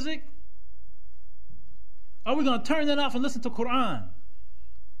rap music? Are we going to turn that off and listen to Quran?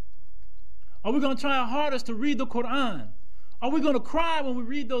 Are we going to try our hardest to read the Quran? Are we going to cry when we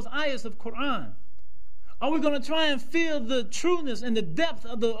read those ayahs of Quran? Are we going to try and feel the trueness and the depth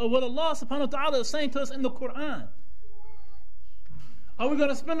of what Allah subhanahu wa ta'ala is saying to us in the Quran? Are we going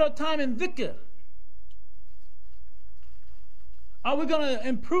to spend our time in dhikr? Are we going to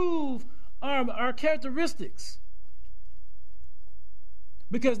improve our characteristics?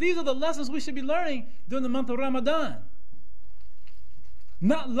 Because these are the lessons we should be learning during the month of Ramadan.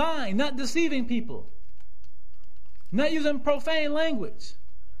 Not lying, not deceiving people. Not using profane language.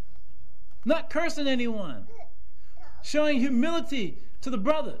 Not cursing anyone. Showing humility to the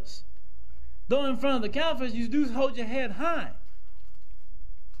brothers. Though in front of the Kafirs, you do hold your head high.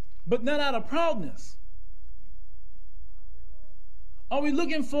 But not out of proudness. Are we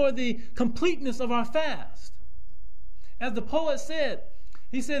looking for the completeness of our fast? As the poet said,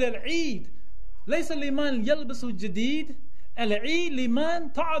 he said, Al-Eid, laysa liman yalbasu jadid, Al-Eid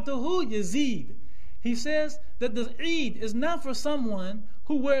liman ta'atuhu yazid. He says that the Eid is not for someone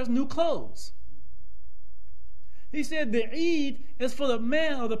who wears new clothes. He said the Eid is for the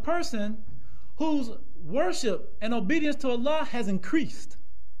man or the person whose worship and obedience to Allah has increased.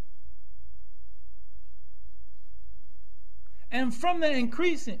 And from the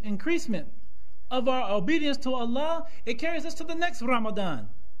increasement of our obedience to Allah, it carries us to the next Ramadan.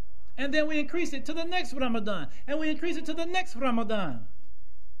 And then we increase it to the next Ramadan. And we increase it to the next Ramadan.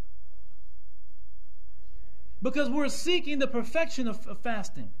 Because we're seeking the perfection of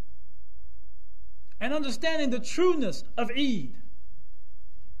fasting. And understanding the trueness of Eid.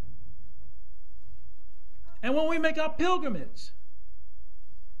 And when we make our pilgrimage,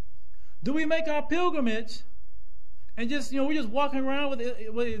 do we make our pilgrimage and just, we're just walking around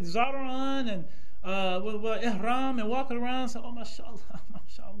with zara on and with ihram and walking around and say, oh, mashallah,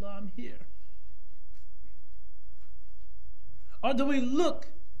 mashallah, I'm here. Or do we look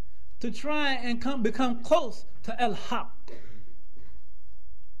to try and become close to al-haq,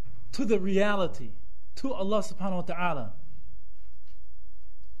 to the reality, to Allah subhanahu wa ta'ala?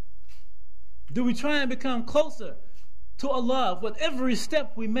 Do we try and become closer to Allah with every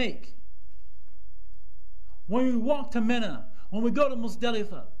step we make? When we walk to Mina, when we go to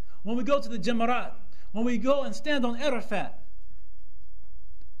Muzdalifah, when we go to the Jamarat, when we go and stand on Arafat,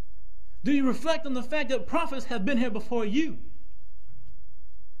 do you reflect on the fact that prophets have been here before you?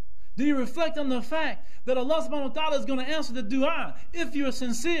 Do you reflect on the fact that Allah subhanahu wa ta'ala is going to answer the dua if you are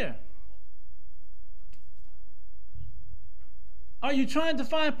sincere? Are you trying to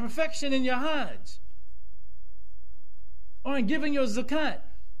find perfection in your Hajj? Or in giving your zakat?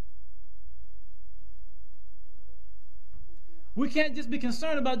 We can't just be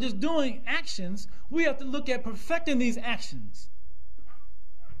concerned about just doing actions. We have to look at perfecting these actions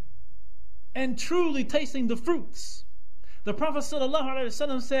and truly tasting the fruits. The Prophet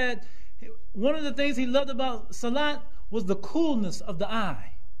ﷺ said one of the things he loved about salat was the coolness of the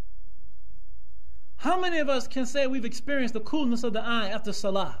eye. How many of us can say we've experienced the coolness of the eye after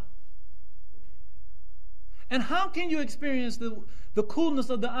salah? And how can you experience the coolness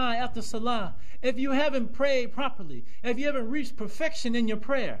of the eye after salah if you haven't prayed properly, if you haven't reached perfection in your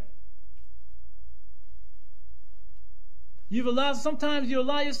prayer? Sometimes you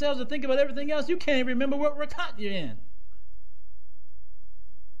allow yourselves to think about everything else. You can't even remember what rakat you're in.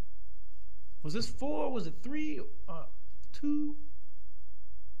 Was this 4? Was it 3? 2?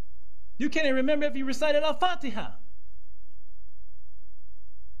 You can't even remember if you recited Al-Fatiha.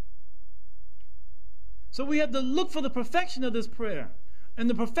 So we have to look for the perfection of this prayer and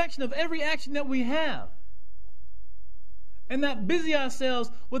the perfection of every action that we have. And not busy ourselves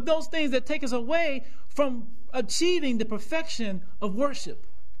with those things that take us away from achieving the perfection of worship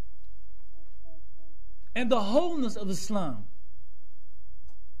and the wholeness of Islam.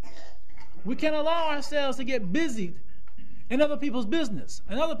 We can't allow ourselves to get busied in other people's business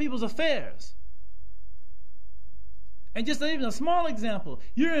and other people's affairs. And just even a small example,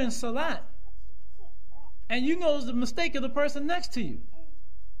 you're in salat and you know the mistake of the person next to you.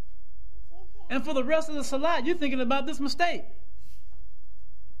 And for the rest of the salat, you're thinking about this mistake.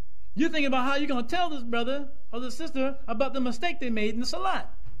 You're thinking about how you're going to tell this brother or this sister about the mistake they made in the salat.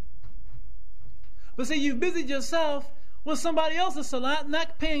 But see, you've busied yourself with somebody else's salat,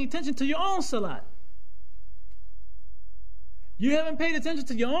 not paying attention to your own salat. You haven't paid attention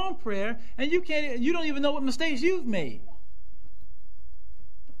to your own prayer, and you don't even know what mistakes you've made.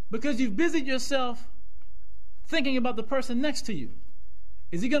 Because you've busied yourself thinking about the person next to you.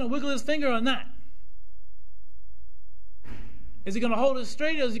 Is he going to wiggle his finger or not? Is he going to hold it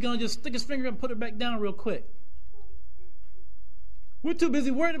straight, or is he going to just stick his finger and put it back down real quick? We're too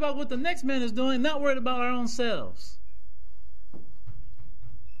busy worried about what the next man is doing, not worried about our own selves.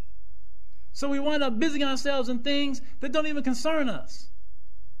 So we wind up busying ourselves in things that don't even concern us.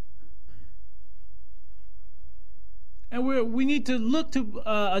 And we need to look to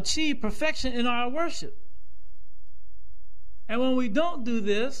achieve perfection in our worship. And when we don't do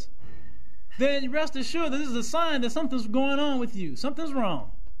this, then rest assured that this is a sign that something's going on with you. Something's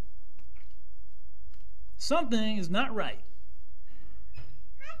wrong. Something is not right.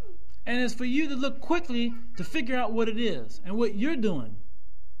 And it's for you to look quickly to figure out what it is and what you're doing,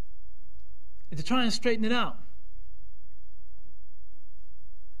 and to try and straighten it out.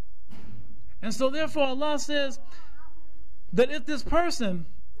 And so therefore Allah says that if this person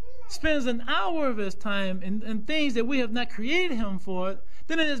spends an hour of his time in things that we have not created him for,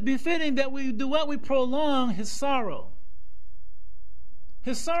 then it is befitting that we do what? We prolong his sorrow.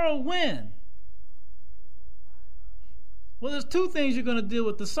 His sorrow when? Well, there's two things you're going to deal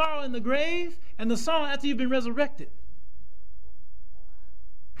with: the sorrow in the grave and the sorrow after you've been resurrected.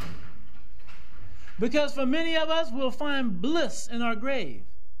 Because for many of us, we'll find bliss in our grave.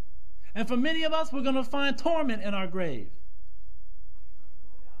 And for many of us, we're going to find torment in our grave.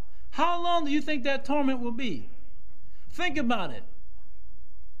 How long do you think that torment will be? Think about it.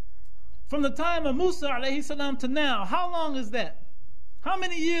 From the time of Musa alayhi salam to now, how long is that? How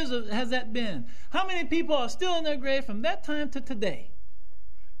many years has that been? How many people are still in their grave from that time to today?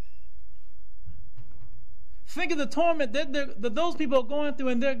 Think of the torment that those people are going through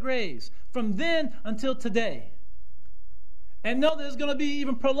in their graves from then until today. And know that it's going to be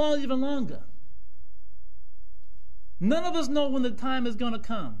even prolonged even longer. None of us know when the time is going to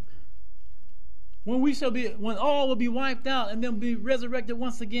come, when all will be wiped out and then be resurrected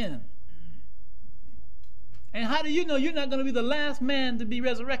once again. And how do you know you're not going to be the last man to be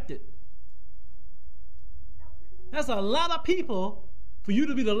resurrected? That's a lot of people for you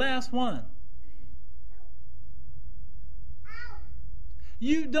to be the last one.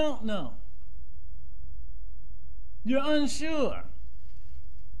 You don't know. You're unsure.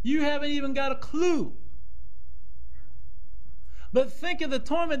 You haven't even got a clue. But think of the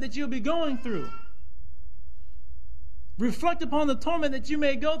torment that you'll be going through. Reflect upon the torment that you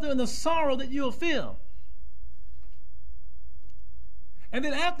may go through and the sorrow that you'll feel. And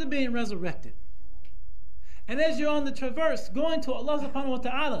then after being resurrected, and as you're on the traverse going to Allah subhanahu wa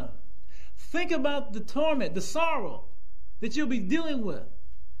ta'ala, think about the torment, the sorrow that you'll be dealing with.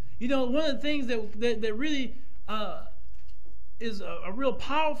 You know, one of the things that really is a real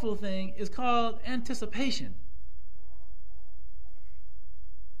powerful thing is called anticipation.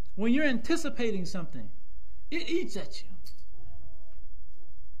 When you're anticipating something, it eats at you.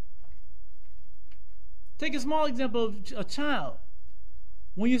 Take a small example of a child.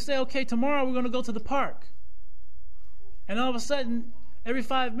 When you say, okay, tomorrow we're going to go to the park. And all of a sudden, every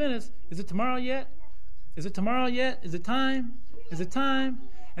 5 minutes, is it tomorrow yet? Is it tomorrow yet? Is it time? Is it time?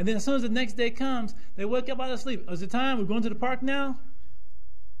 And then as soon as the next day comes, they wake up out of sleep. Is it time? We're going to the park now?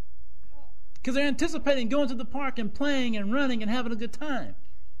 Because they're anticipating going to the park and playing and running and having a good time.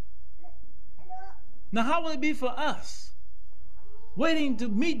 Now, how will it be for us? Waiting to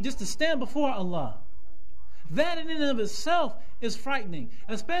meet just to stand before Allah. That in and of itself is frightening,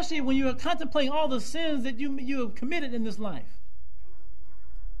 especially when you are contemplating all the sins that you have committed in this life.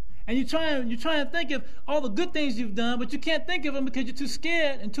 And you try and think of all the good things you've done, but you can't think of them because you're too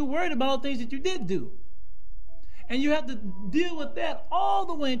scared and too worried about all the things that you did do. And you have to deal with that all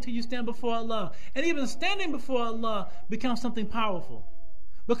the way until you stand before Allah. And even standing before Allah becomes something powerful,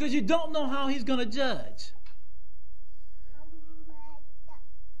 because you don't know how He's going to judge.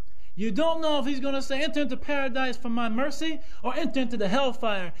 You don't know if He's going to say, enter into paradise for my mercy, or enter into the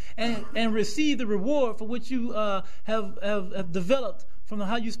hellfire and receive the reward for which you have developed from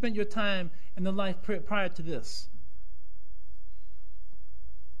how you spent your time in the life prior to this.